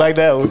that? You like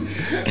that one?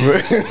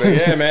 But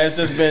yeah, man. It's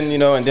just been, you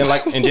know, and then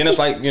it's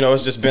like, you know,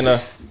 it's just been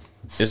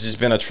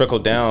a trickle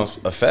down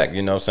effect.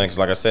 You know what I'm saying? Because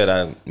like I said,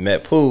 I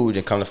met Pooh,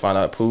 and come to find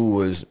out Pooh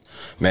was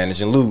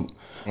managing Loot.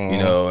 You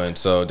know, and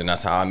so then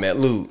that's how I met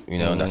Loot. You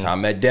know, and that's how I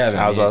met Devin.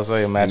 I was about to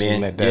say, imagine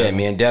you met Devin. Yeah,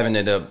 me and Devin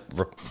ended up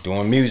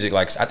doing music.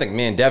 Like I think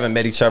me and Devin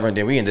met each other, and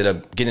then we ended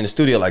up getting in the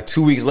studio like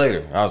 2 weeks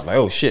later. I was like,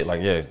 oh shit,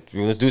 like yeah,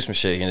 let's do some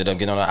shit. He ended up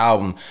getting on an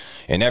album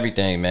and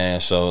everything, man.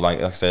 So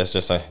like I said, it's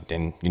just like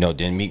then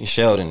meeting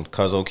Sheldon,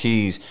 Cuzzo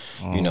Keys,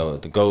 you know,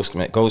 the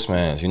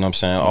Ghostmans, you know what I'm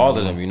saying, all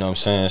of them, you know what I'm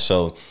saying.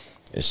 So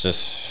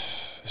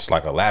it's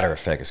like a ladder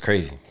effect. It's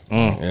crazy.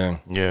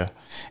 Yeah.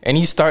 And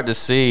you start to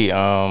see,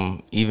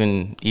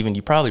 even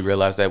you probably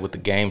realize that with the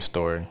Game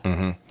story,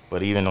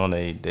 but even on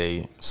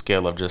the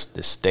scale of just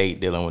the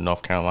state dealing with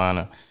North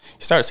Carolina,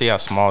 you start to see how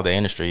small the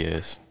industry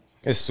is.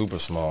 It's super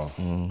small.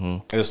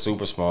 It's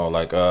super small.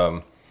 Like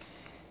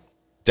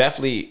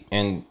definitely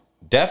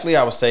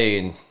I would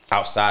say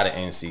outside of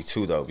NC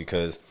too, though,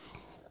 because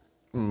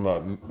you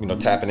know,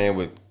 tapping in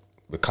with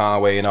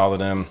Conway and all of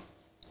them,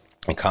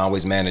 and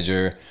Conway's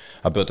manager.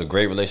 I built a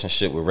great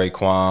relationship with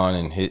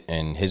Raekwon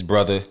and his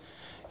brother,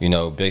 you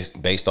know,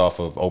 based off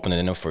of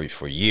opening them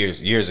for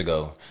years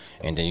ago.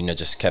 And then, you know,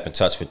 just kept in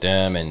touch with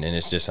them. And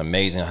it's just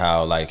amazing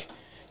how, like,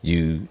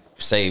 you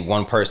say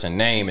one person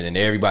name and then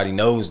everybody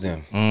knows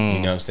them. You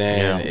know what I'm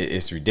saying? Yeah.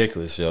 It's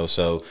ridiculous, yo.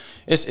 So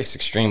it's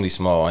extremely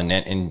small.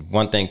 And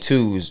one thing,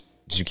 too, is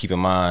you keep in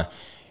mind,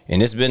 in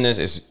this business,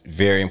 it's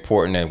very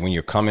important that when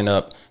you're coming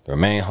up,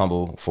 remain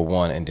humble, for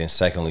one. And then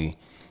secondly,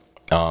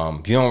 you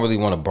don't really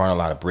want to burn a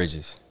lot of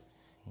bridges.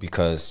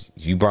 Because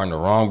you burn the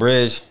wrong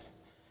bridge,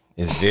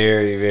 it's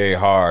very, very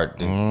hard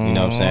to, you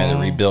know what I'm saying,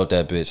 to rebuild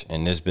that bitch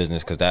in this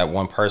business. Because that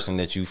one person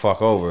that you fuck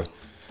over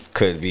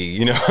could be,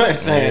 you know what I'm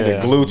saying,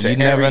 the glue to everything. You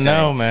never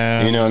know,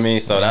 man. You know what I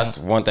mean? So that's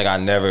one thing I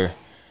never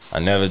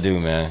do,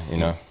 man, you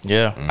know?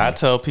 Yeah. I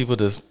tell people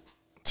this,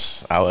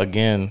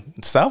 again,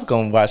 South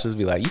gonna watch this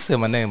be like, you said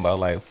my name about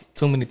like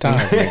too many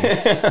times.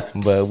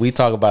 But we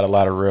talk about a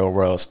lot of real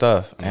world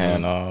stuff.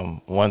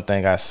 And one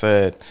thing I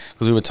said,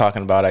 because we were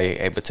talking about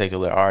a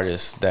particular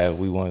artist that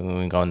we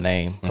weren't gonna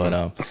name,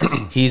 but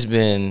he's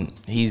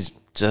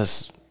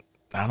just,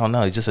 I don't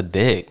know, he's just a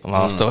dick,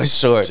 long story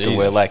short. Jesus. To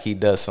where like he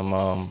does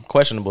some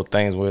questionable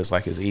things where it's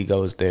like his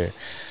ego is there.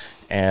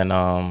 And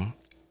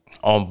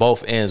on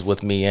both ends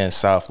with me and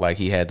South, like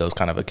he had those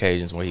kind of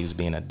occasions where he was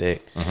being a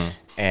dick.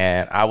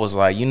 And I was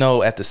like, you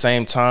know, at the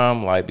same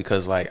time, like,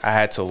 because like I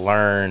had to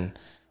learn,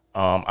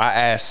 I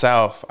asked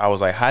South, I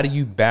was like, how do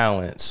you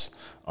balance,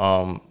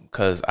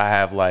 because I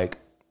have like,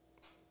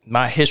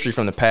 my history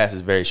from the past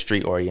is very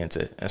street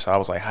oriented. And so I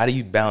was like, how do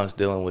you balance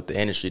dealing with the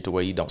industry to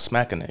where you don't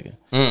smack a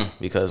nigga?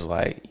 Because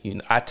like, you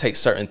know, I take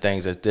certain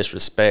things as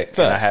disrespect.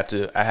 And I have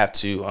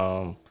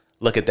to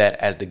look at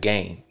that as the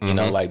game, you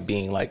know, like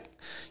being like,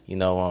 you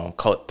know,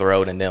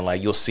 cutthroat, and then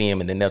like you'll see him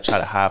and then they'll try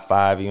to high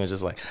five you, and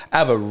just like I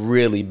have a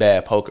really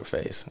bad poker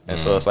face, and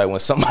so it's like when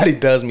somebody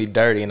does me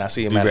dirty and I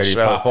see him at a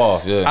show, pop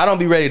off, I don't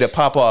be ready to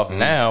pop off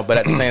now, but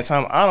at the same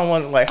time I don't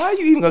want, like, how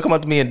you even gonna come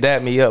up to me and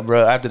dap me up,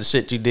 bro, after the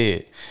shit you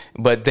did?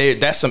 But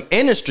that's some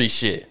industry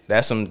shit.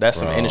 That's some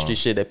industry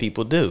shit that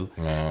people do.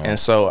 And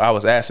so I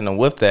was asking them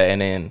with that,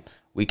 and then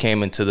we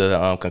came into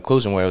the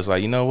conclusion where it was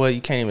like, you know what,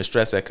 you can't even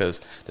stress that because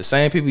the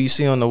same people you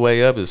see on the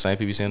way up is the same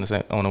people you see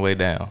on the way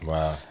down.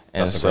 Wow.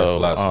 And That's a great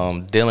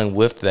philosophy. dealing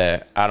with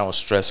that, I don't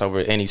stress over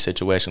any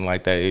situation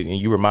like that. And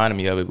you reminded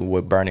me of it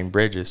with burning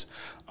bridges.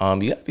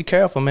 You got to be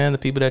careful, man, the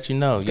people that you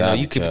know.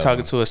 You keep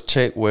talking to a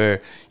chick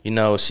where,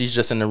 she's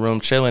just in the room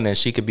chilling and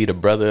she could be the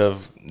brother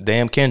of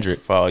damn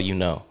Kendrick for all you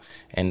know.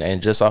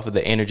 And just off of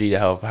the energy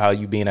of how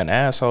you being an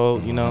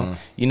asshole, you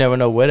never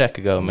know where that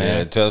could go,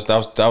 man. Yeah,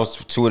 that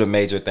was two of the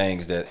major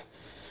things that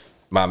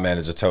my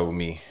manager told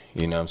me,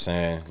 you know what I'm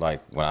saying? Like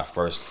when I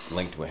first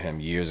linked with him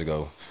years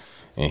ago,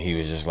 and he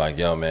was just like,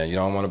 yo, man, you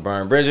don't want to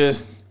burn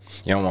bridges.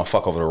 You don't want to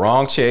fuck over the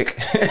wrong chick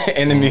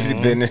in the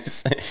music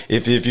business.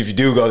 If you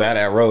do go down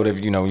that road, if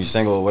you're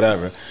single or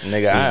whatever.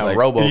 Nigga, I am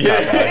RoboCop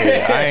out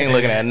here. I ain't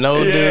looking at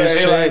no dude.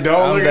 Yeah, like,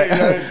 don't look at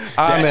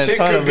that chick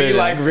could be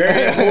like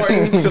very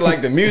important to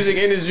like the music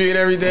industry and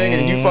everything,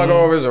 and you fuck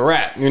over as a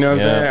rap, you know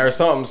what I'm saying, or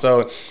something.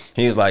 So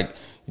he's like,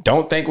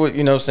 don't think what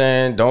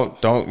don't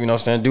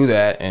do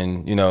that,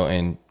 and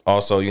and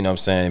also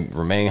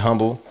remain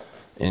humble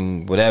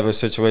in whatever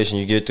situation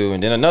you get through.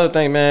 And then another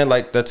thing, man,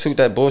 like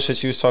that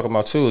bullshit you was talking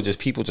about too, just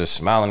people just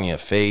smiling in your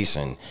face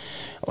and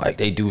like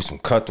they do some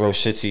cutthroat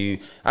shit to you.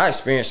 I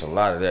experienced a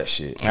lot of that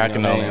shit. I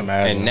can only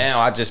imagine. And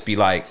now I just be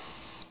like,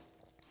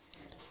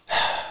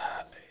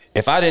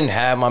 if I didn't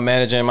have my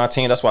manager and my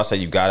team, that's why I say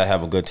you gotta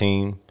have a good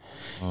team.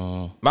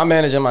 My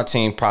manager and my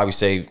team probably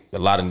saved a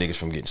lot of niggas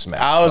from getting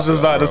smacked. I was just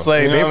about to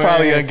say, they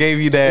probably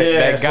gave you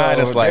that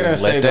guidance, like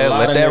let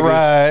that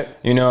ride.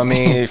 You know what I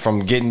mean?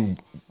 From getting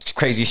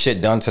crazy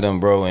shit done to them,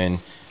 bro. And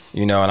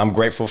and I'm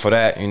grateful for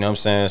that. You know what I'm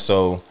saying?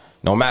 So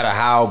no matter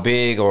how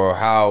big or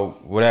how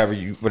whatever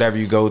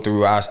you go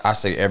through, I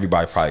say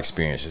everybody probably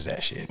experiences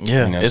that shit.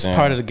 Yeah, it's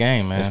part of the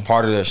game, man. It's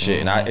part of that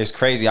shit. And it's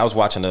crazy. I was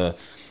watching an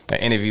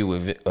interview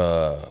with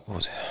what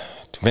was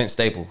it? Vince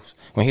Staples,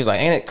 when he was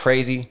like, ain't it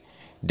crazy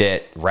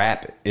that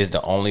rap is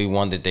the only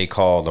one that they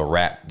call the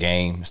rap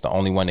game? It's the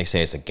only one they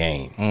say it's a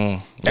game.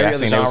 Every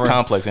other genre, was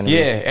complex interview.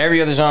 Yeah,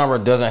 every other genre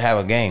doesn't have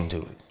a game to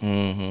it.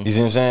 You see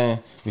what I'm saying?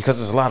 Because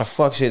there's a lot of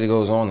fuck shit that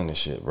goes on in this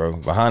shit, bro.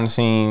 Behind the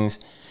scenes,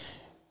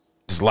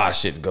 there's a lot of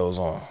shit that goes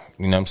on.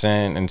 You know what I'm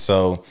saying? And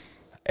so,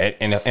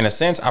 in a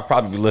sense, I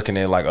probably be looking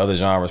at like other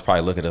genres,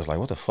 probably look at us like,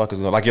 what the fuck is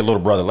going on? Like your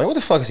little brother, like, what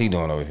the fuck is he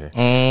doing over here?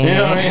 You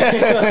know what I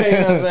mean? You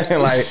know what I'm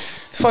saying? Like,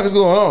 what the fuck is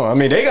going on? I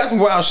mean, they got some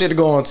wild shit to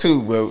go on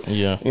too, but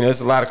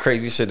it's a lot of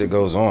crazy shit that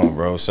goes on,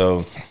 bro.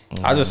 So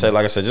I just say,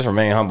 like I said, just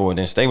remain humble and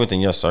then stay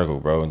within your circle,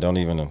 bro, and don't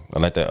even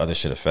let that other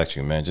shit affect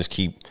you, man. Just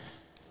keep,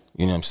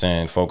 you know what I'm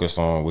saying, focus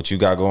on what you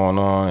got going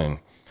on,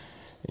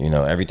 and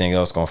everything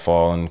else gonna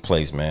fall into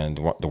place, man.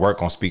 The work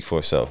gonna speak for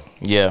itself.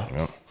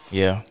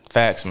 Yeah,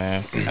 facts,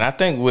 man. And I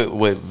think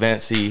with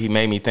Vince, he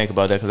made me think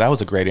about that because that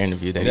was a great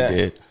interview that he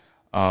did.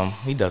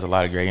 He does a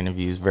lot of great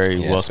interviews, very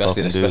well spoken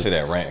dude. Especially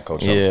that rant,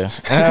 Coach. Yeah.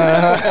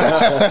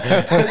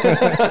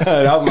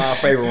 That was my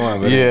favorite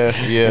one. Yeah.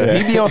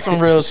 He be on some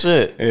real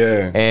shit.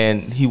 Yeah.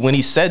 And when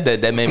he said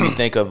that made me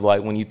think of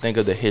like when you think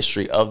of the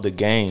history of the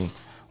game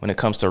when it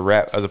comes to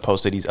rap as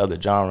opposed to these other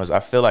genres.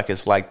 I feel like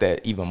it's like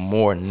that even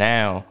more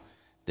now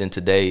than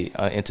today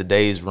in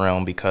today's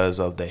realm because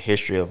of the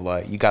history of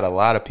like you got a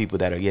lot of people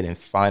that are getting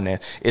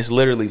financed. It's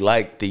literally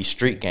like the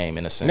street game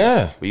in a sense.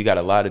 Yeah. Where you got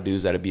a lot of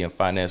dudes that are being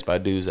financed by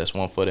dudes that's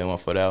 1 foot in, 1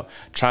 foot out,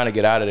 trying to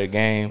get out of the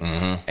game,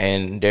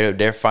 and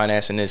they're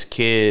financing this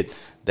kid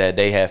that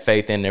they have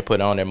faith in. They're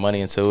putting all their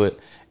money into it.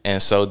 And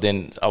so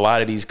then a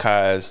lot of these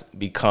guys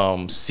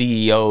become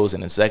CEOs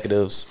and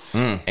executives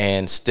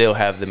and still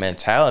have the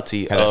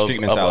mentality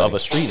of a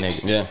street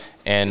nigga. Yeah.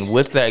 And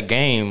with that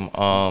game,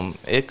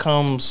 it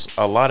comes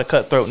a lot of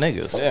cutthroat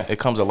niggas. Yeah. It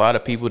comes a lot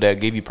of people that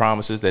give you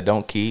promises that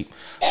don't keep.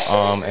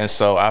 And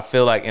so I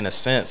feel like in a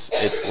sense,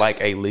 it's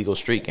like a legal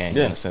street game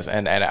in a sense.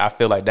 And I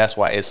feel like that's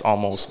why it's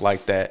almost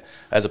like that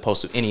as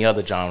opposed to any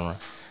other genre.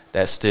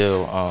 That's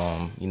still,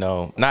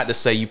 not to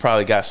say you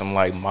probably got some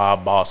like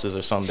mob bosses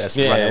or something that's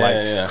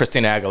running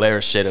Christina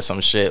Aguilera shit or some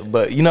shit,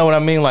 but you know what I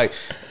mean? Like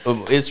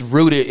it's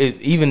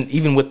rooted,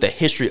 even with the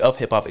history of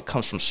hip hop, it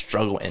comes from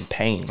struggle and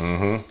pain.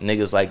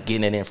 Niggas like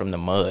getting it in from the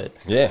mud.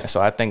 Yeah. And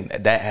so I think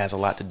that has a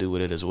lot to do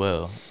with it as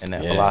well. And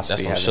that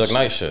philosophy. That's some Suge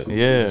Knight shit.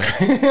 Yeah.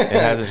 It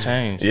hasn't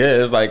changed.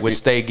 Yeah, it's like we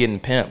stay getting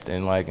pimped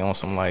and like on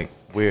some like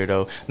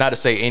weirdo. Not to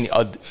say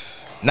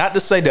not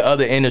to say the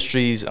other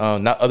industries,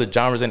 not other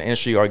genres in the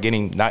industry are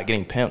not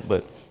getting pimped,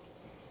 but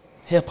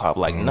hip hop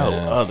like no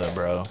other,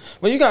 bro.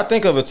 Well, you gotta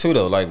think of it too,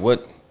 though. Like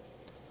what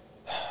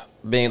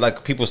being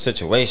like people's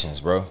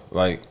situations, bro.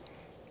 Like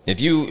if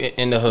you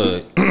in the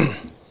hood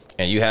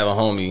and you have a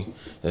homie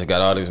that's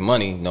got all this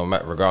money, no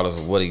matter regardless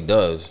of what he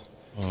does,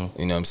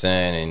 you know what I'm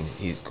saying, and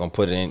he's gonna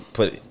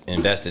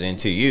invest it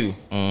into you.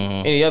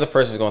 Any other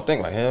person's gonna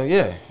think like, hell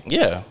yeah. You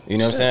know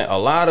what I'm saying? A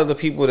lot of the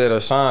people that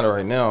are signed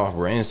right now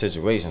were in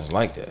situations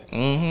like that. You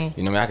know what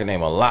I mean? I can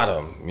name a lot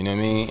of them. You know what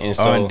I mean? And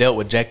so and dealt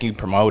with janky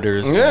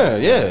promoters. Yeah.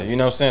 You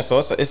know what I'm saying?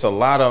 So it's a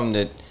lot of them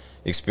that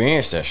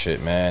experienced that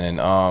shit, man. And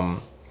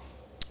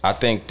I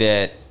think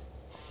that,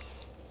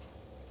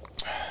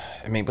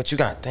 but you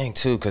gotta think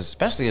too, because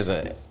especially as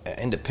a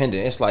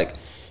independent, it's like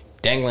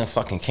dangling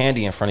fucking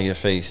candy in front of your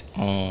face.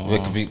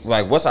 It could be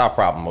like, what's our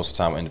problem most of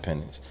the time with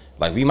independence?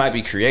 Like, we might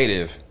be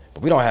creative,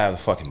 but we don't have a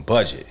fucking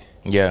budget.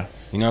 Yeah.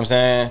 You know what I'm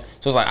saying?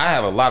 So it's like, I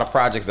have a lot of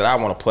projects that I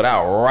want to put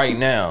out right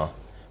now,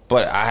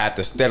 but I have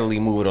to steadily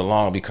move it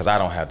along because I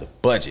don't have the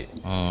budget.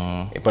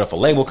 But if a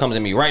label comes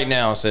at me right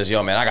now and says,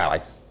 yo, man, I got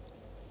like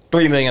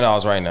 $3 million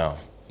right now,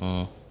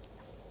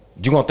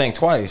 you gonna think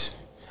twice.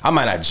 I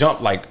might not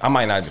jump, like, I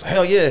might not,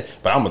 hell yeah,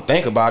 but I'm gonna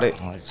think about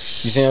it. You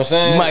see what I'm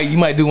saying? You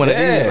might do one of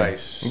these.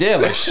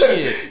 Like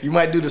shit. You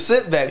might do the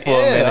sit back for a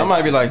minute. I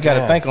might be like, you gotta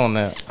damn, think on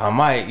that. I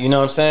might, you know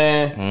what I'm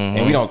saying?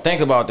 And we don't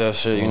think about that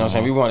shit, you know what I'm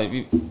saying? We want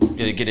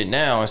to get it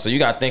now. And so you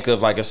gotta think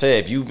of, like I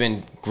said, if you've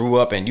grew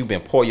up and you've been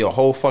poor your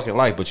whole fucking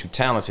life, but you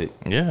talented.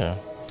 Yeah.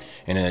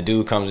 And then a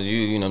dude comes to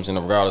you, you know what I'm saying,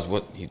 regardless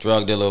what he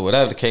drug dealer,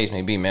 whatever the case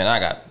may be, man,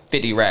 I got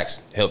 50 racks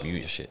to help you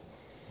with your shit.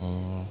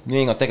 You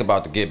ain't gonna think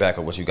about the get back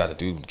or what you got to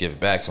do to give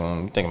it back to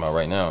him. You thinking about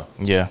right now.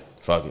 Yeah.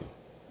 Fuck it.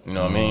 You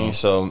know what I mean?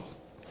 So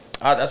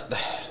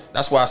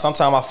that's why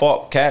sometimes I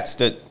fault cats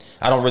that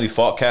I don't really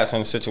fault cats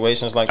in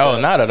situations like that. Oh,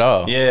 not at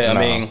all. Yeah, no,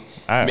 I mean,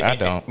 I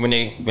don't. When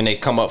they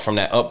come up from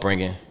that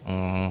upbringing,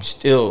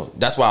 still,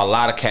 that's why a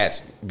lot of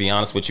cats, be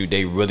honest with you,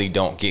 they really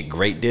don't get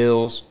great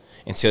deals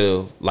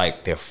until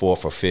like their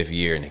 4th or 5th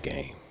year in the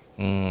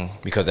game.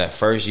 Because that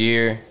first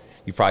year,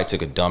 you probably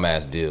took a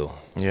dumbass deal.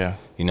 Yeah.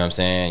 You know what I'm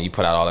saying? You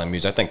put out all that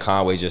music. I think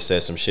Conway just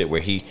said some shit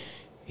where he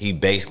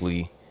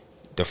basically,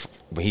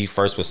 when he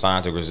first was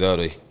signed to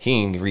Griselda,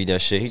 he didn't read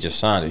that shit. He just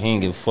signed it. He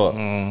didn't give a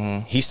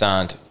fuck. He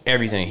signed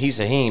everything. He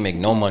said he ain't make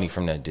no money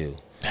from that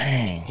deal.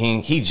 Dang.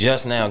 He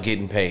just now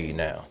getting paid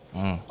now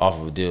off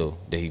of a deal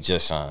that he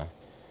just signed.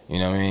 You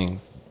know what I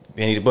mean?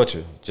 Benny the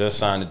Butcher just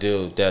signed the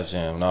deal with Def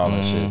Jam and all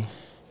that shit.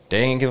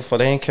 They ain't give a fuck.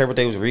 They ain't care what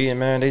they was reading,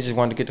 man. They just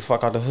wanted to get the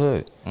fuck out the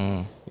hood.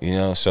 You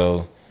know,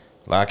 so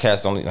a lot of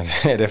cats only like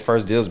their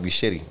first deals be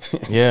shitty.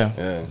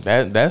 Yeah.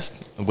 That's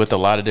with a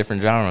lot of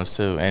different genres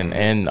too,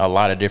 and a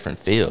lot of different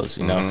fields.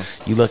 You know,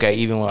 you look at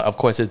even when, of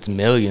course, it's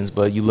millions,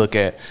 but you look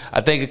at, I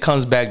think it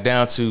comes back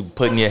down to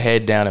putting your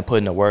head down and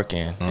putting the work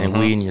in and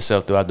weeding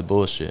yourself throughout the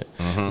bullshit.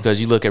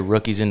 Because you look at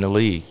rookies in the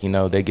league, you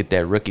know, they get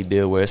that rookie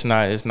deal where it's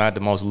not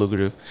the most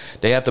lucrative.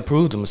 They have to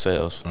prove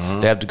themselves.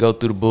 They have to go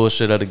through the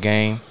bullshit of the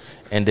game.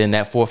 And then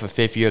that 4th or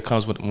 5th year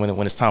comes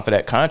when it's time for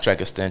that contract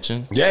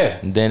extension. Yeah.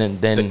 And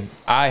then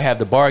I have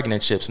the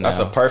bargaining chips now.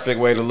 That's a perfect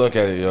way to look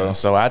at it, yo.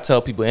 So I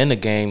tell people in the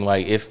game,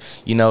 like,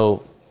 if, you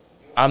know,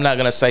 I'm not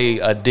going to say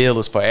a deal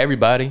is for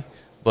everybody,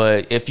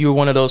 but if you're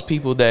one of those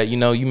people that, you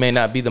know, you may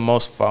not be the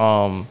most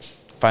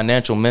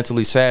financial,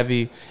 mentally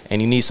savvy, and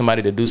you need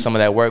somebody to do some of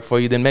that work for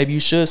you, then maybe you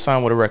should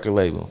sign with a record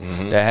label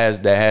that has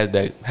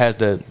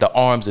the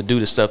arms to do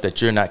the stuff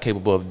that you're not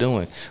capable of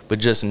doing. But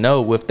just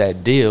know with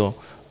that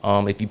deal,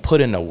 if you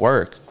put in the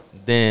work,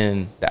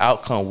 then the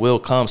outcome will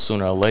come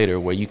sooner or later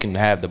where you can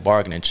have the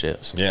bargaining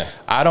chips. Yeah.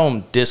 I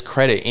don't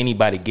discredit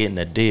anybody getting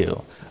a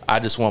deal. I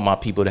just want my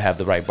people to have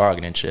the right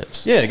bargaining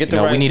chips. Yeah, get the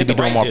right. We need to be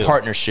doing more deal.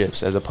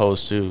 Partnerships as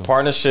opposed to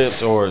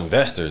partnerships or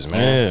investors, man.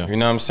 Yeah. You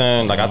know what I'm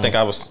saying? Like I think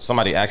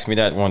somebody asked me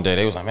that one day.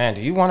 They was like, "Man,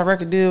 do you want a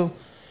record deal?"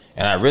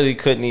 And I really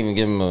couldn't even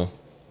give them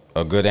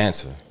a good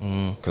answer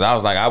because I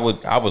was like, I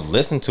would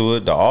listen to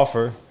it, the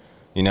offer.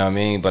 You know what I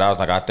mean? But I was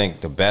like, I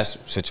think the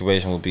best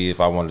situation would be if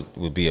I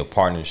would be a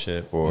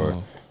partnership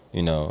or,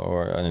 you know,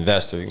 or an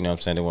investor, you know what I'm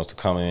saying, that wants to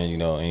come in, you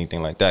know,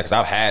 anything like that. Because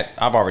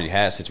I've already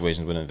had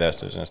situations with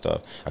investors and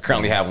stuff. I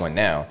currently have one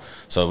now,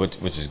 so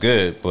which is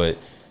good. But,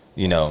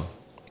 you know,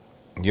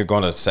 you're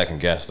going to second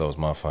guess those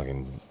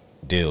motherfucking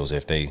deals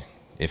if it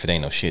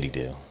ain't no shitty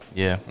deal.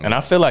 Yeah. And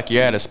I feel like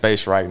you're at a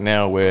space right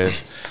now where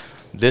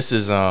this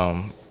is,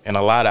 and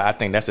I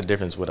think that's the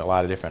difference with a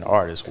lot of different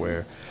artists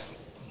where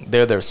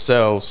they're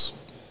themselves.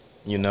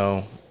 You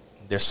know,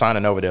 they're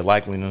signing over their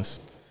likeliness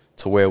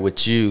to where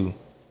with you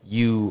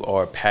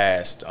are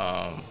past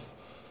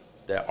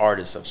the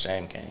artist of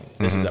Shame Game.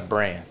 This is a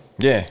brand.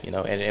 Yeah. You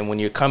know, and when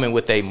you're coming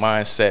with a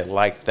mindset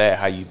like that,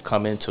 how you've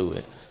come into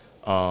it,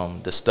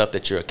 the stuff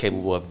that you're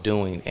capable of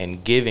doing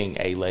and giving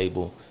a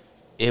label,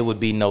 it would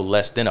be no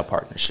less than a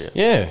partnership.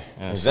 Yeah,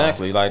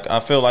 exactly. Like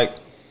I feel like,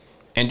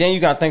 and then you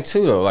got to think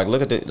too though. Like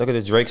look at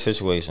the Drake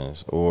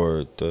situations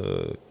or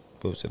what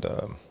was it?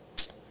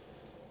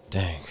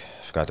 Dang.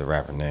 Forgot the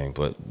rapper name,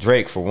 but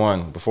Drake, for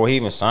one, before he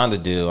even signed the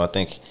deal, I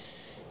think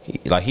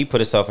he put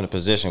himself in a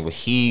position where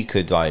he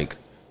could like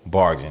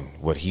bargain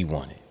what he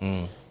wanted,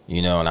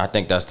 you know, and I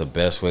think that's the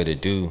best way to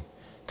do,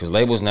 because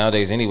labels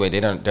nowadays anyway,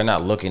 they're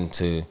not looking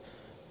to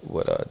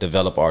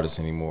develop artists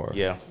anymore.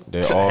 Yeah,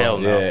 they're all hell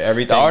no. Yeah,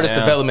 everything. The artist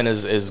development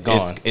is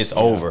gone. It's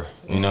over.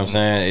 You know what I'm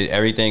saying?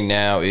 Everything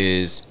now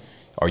is,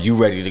 are you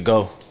ready to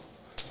go?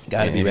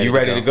 Gotta be ready. If you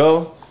ready to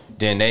go.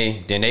 Then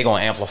they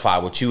gonna amplify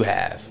what you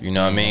have. You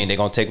know what I mean? They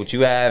gonna take what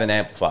you have and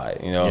amplify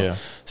it. You know. Yeah.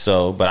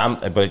 So,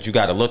 but you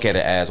got to look at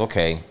it as,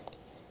 okay,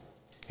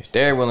 if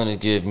they're willing to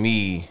give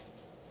me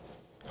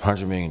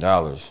 $100 million,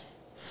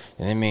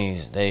 then it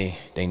means they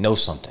know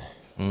something.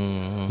 You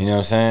know what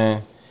I'm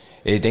saying?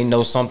 They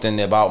know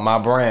something about my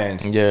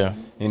brand. Yeah.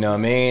 You know what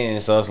I mean?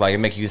 And so it's like it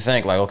make you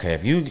think like, okay,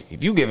 if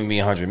you giving me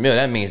 100 mil,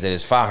 that means that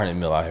it's 500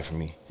 mil out here for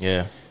me.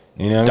 Yeah.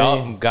 You know what I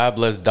mean? God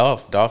bless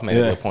Dolph. Dolph made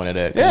a good point of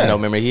that. Yeah. You know,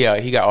 remember he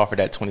got offered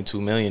that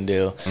 $22 million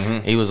deal.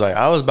 He was like,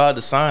 I was about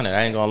to sign it.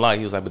 I ain't gonna lie.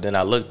 He was like, but then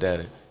I looked at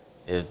it.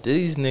 If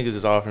these niggas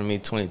is offering me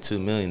 $22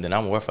 million, then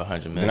I'm worth $100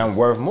 million. Then I'm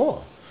worth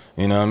more.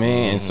 You know what I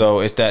mean? And so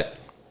it's that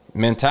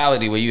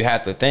mentality where you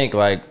have to think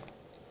like,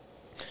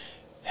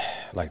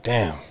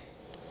 damn,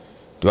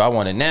 do I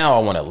want it now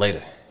or I want it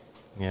later?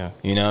 Yeah.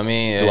 You know what I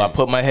mean? Do I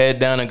put my head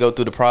down and go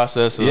through the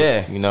process of,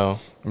 you know?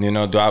 You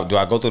know, do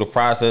I go through the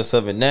process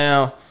of it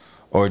now,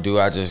 or do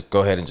I just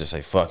go ahead and just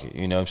say fuck it?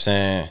 You know what I'm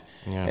saying?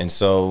 Yeah. And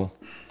so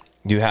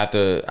you have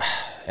to,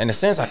 in a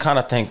sense, I kind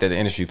of think that the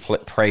industry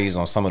preys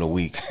on some of the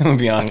weak. I'm gonna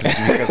be honest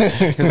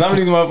with you, because some of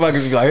these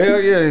motherfuckers be like,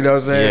 hell yeah, you know what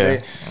I'm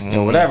saying? Yeah. You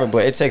know, whatever.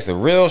 But it takes a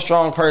real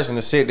strong person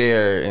to sit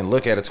there and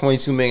look at a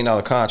 $22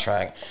 million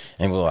contract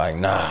and be like,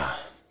 nah,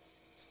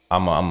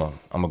 I'm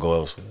gonna go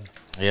elsewhere.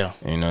 Yeah.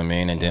 You know what I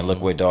mean? And then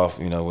look where Dolph,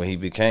 you know, where he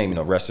became, you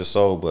know, rest his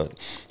soul, but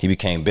he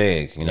became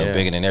big, you know,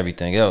 bigger than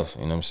everything else.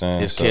 You know what I'm saying?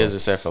 His kids are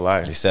set for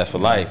life. He's set for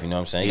life, you know what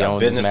I'm saying? He got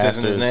owns his businesses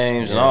in his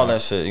names and all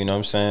that shit, you know what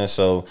I'm saying?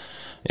 So,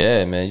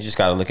 yeah, man, you just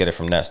got to look at it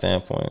from that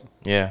standpoint.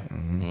 Yeah.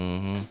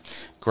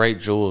 Great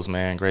jewels,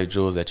 man. Great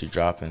jewels that you're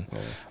dropping.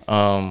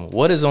 Yeah.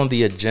 What is on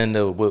the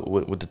agenda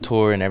with the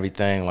tour and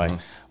everything? Like,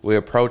 we're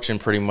approaching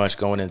pretty much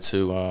going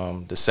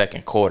into the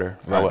second quarter.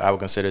 Right. I would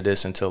consider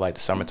this until like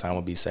the summertime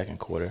would be second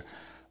quarter.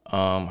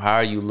 How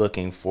are you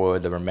looking for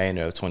the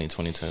remainder of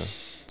 2022?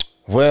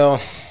 Well,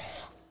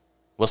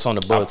 what's on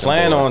the bulletin I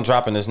plan board? on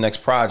dropping this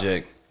next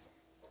project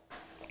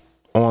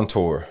on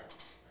tour.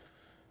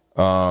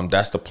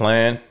 That's the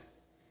plan.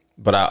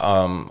 But I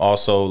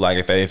also, like,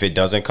 if it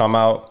doesn't come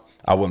out,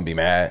 I wouldn't be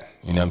mad.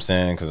 You know what I'm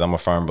saying? Because I'm a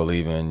firm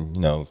believer in,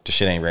 you know, if the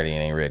shit ain't ready, it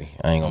ain't ready.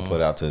 I ain't gonna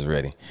put it out till it's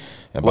ready.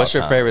 What's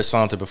your favorite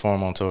song to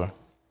perform on tour?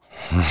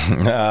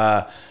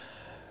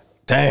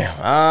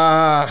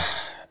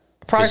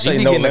 Probably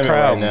say No Limit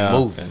right now.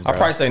 Moving, I'll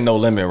probably say No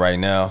Limit right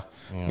now.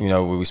 You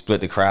know, we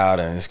split the crowd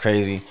and it's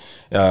crazy.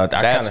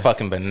 That's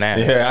fucking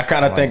bananas. Yeah, I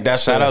kind of think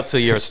that's shout out to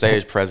your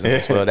stage presence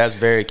as well. That's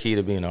very key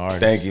to being an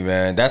artist. Thank you,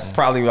 man. That's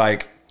probably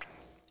like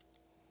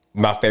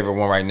my favorite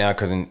one right now,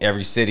 because in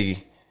every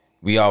city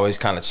we always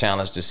kind of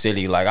challenge the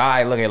city. Like, all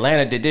right, look,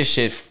 Atlanta did this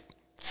shit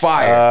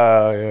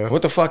fire.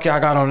 What the fuck y'all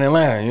got on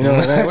Atlanta? You know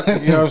what I'm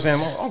saying? You know what I'm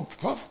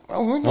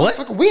saying?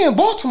 What? We in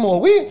Baltimore.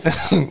 We in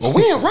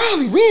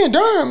Raleigh. We in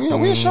Durham. You know,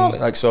 we in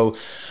Charlotte. Like, so,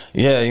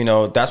 yeah, you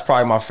know, that's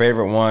probably my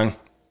favorite one.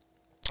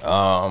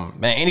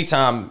 Man,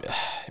 anytime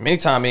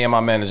me and my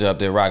manager up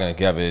there rocking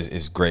together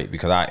is great,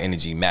 because our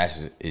energy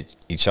matches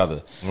each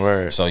other.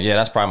 Word. So yeah,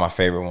 that's probably my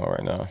favorite one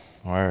right now.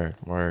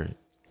 Word.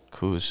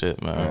 Cool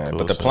shit, man. Cool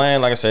but the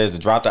plan, like I said, is to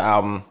drop the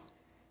album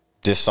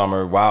this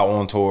summer while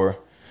on tour.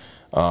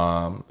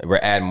 We're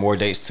adding more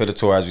dates to the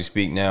tour as we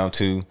speak now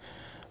too.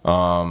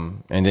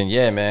 And then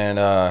yeah, man,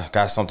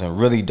 got something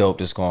really dope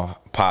that's gonna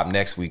pop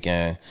next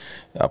weekend.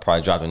 I'll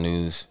probably drop the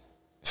news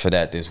for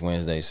that this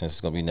Wednesday, since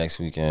it's gonna be next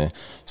weekend.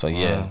 So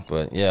yeah,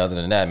 but yeah, other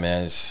than that,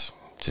 man, it's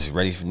just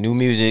ready for new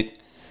music,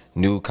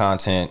 new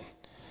content.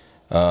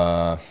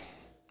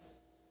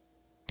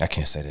 I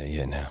can't say that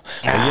yet now.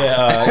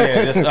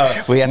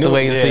 We have to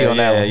wait and see on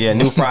that one. Yeah,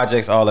 new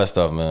projects, all that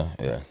stuff, man.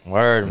 Yeah.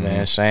 Word,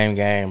 man. Shame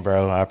game,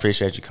 bro. I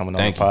appreciate you coming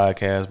on the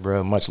podcast,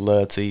 bro. Much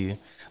love to you.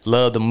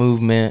 Love the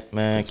movement,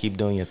 man. Keep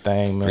doing your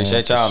thing, man.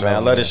 Appreciate y'all, man. I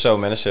love this show,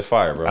 man. This shit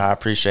fire, bro. I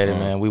appreciate it,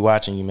 man. We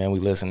watching you, man. We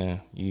listening.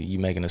 You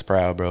making us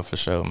proud, bro, for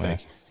sure, man.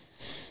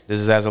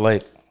 This is As of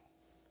Late.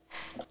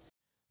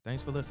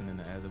 Thanks for listening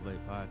to As of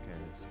Late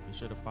podcast. Be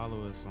sure to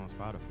follow us on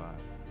Spotify.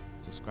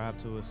 Subscribe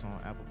to us on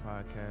Apple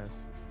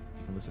Podcasts.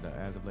 You can listen to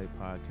As of Late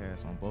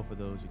podcast on both of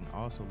those. You can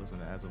also listen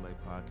to As of Late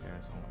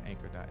podcast on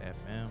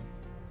Anchor.fm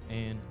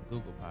and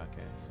Google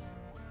Podcasts.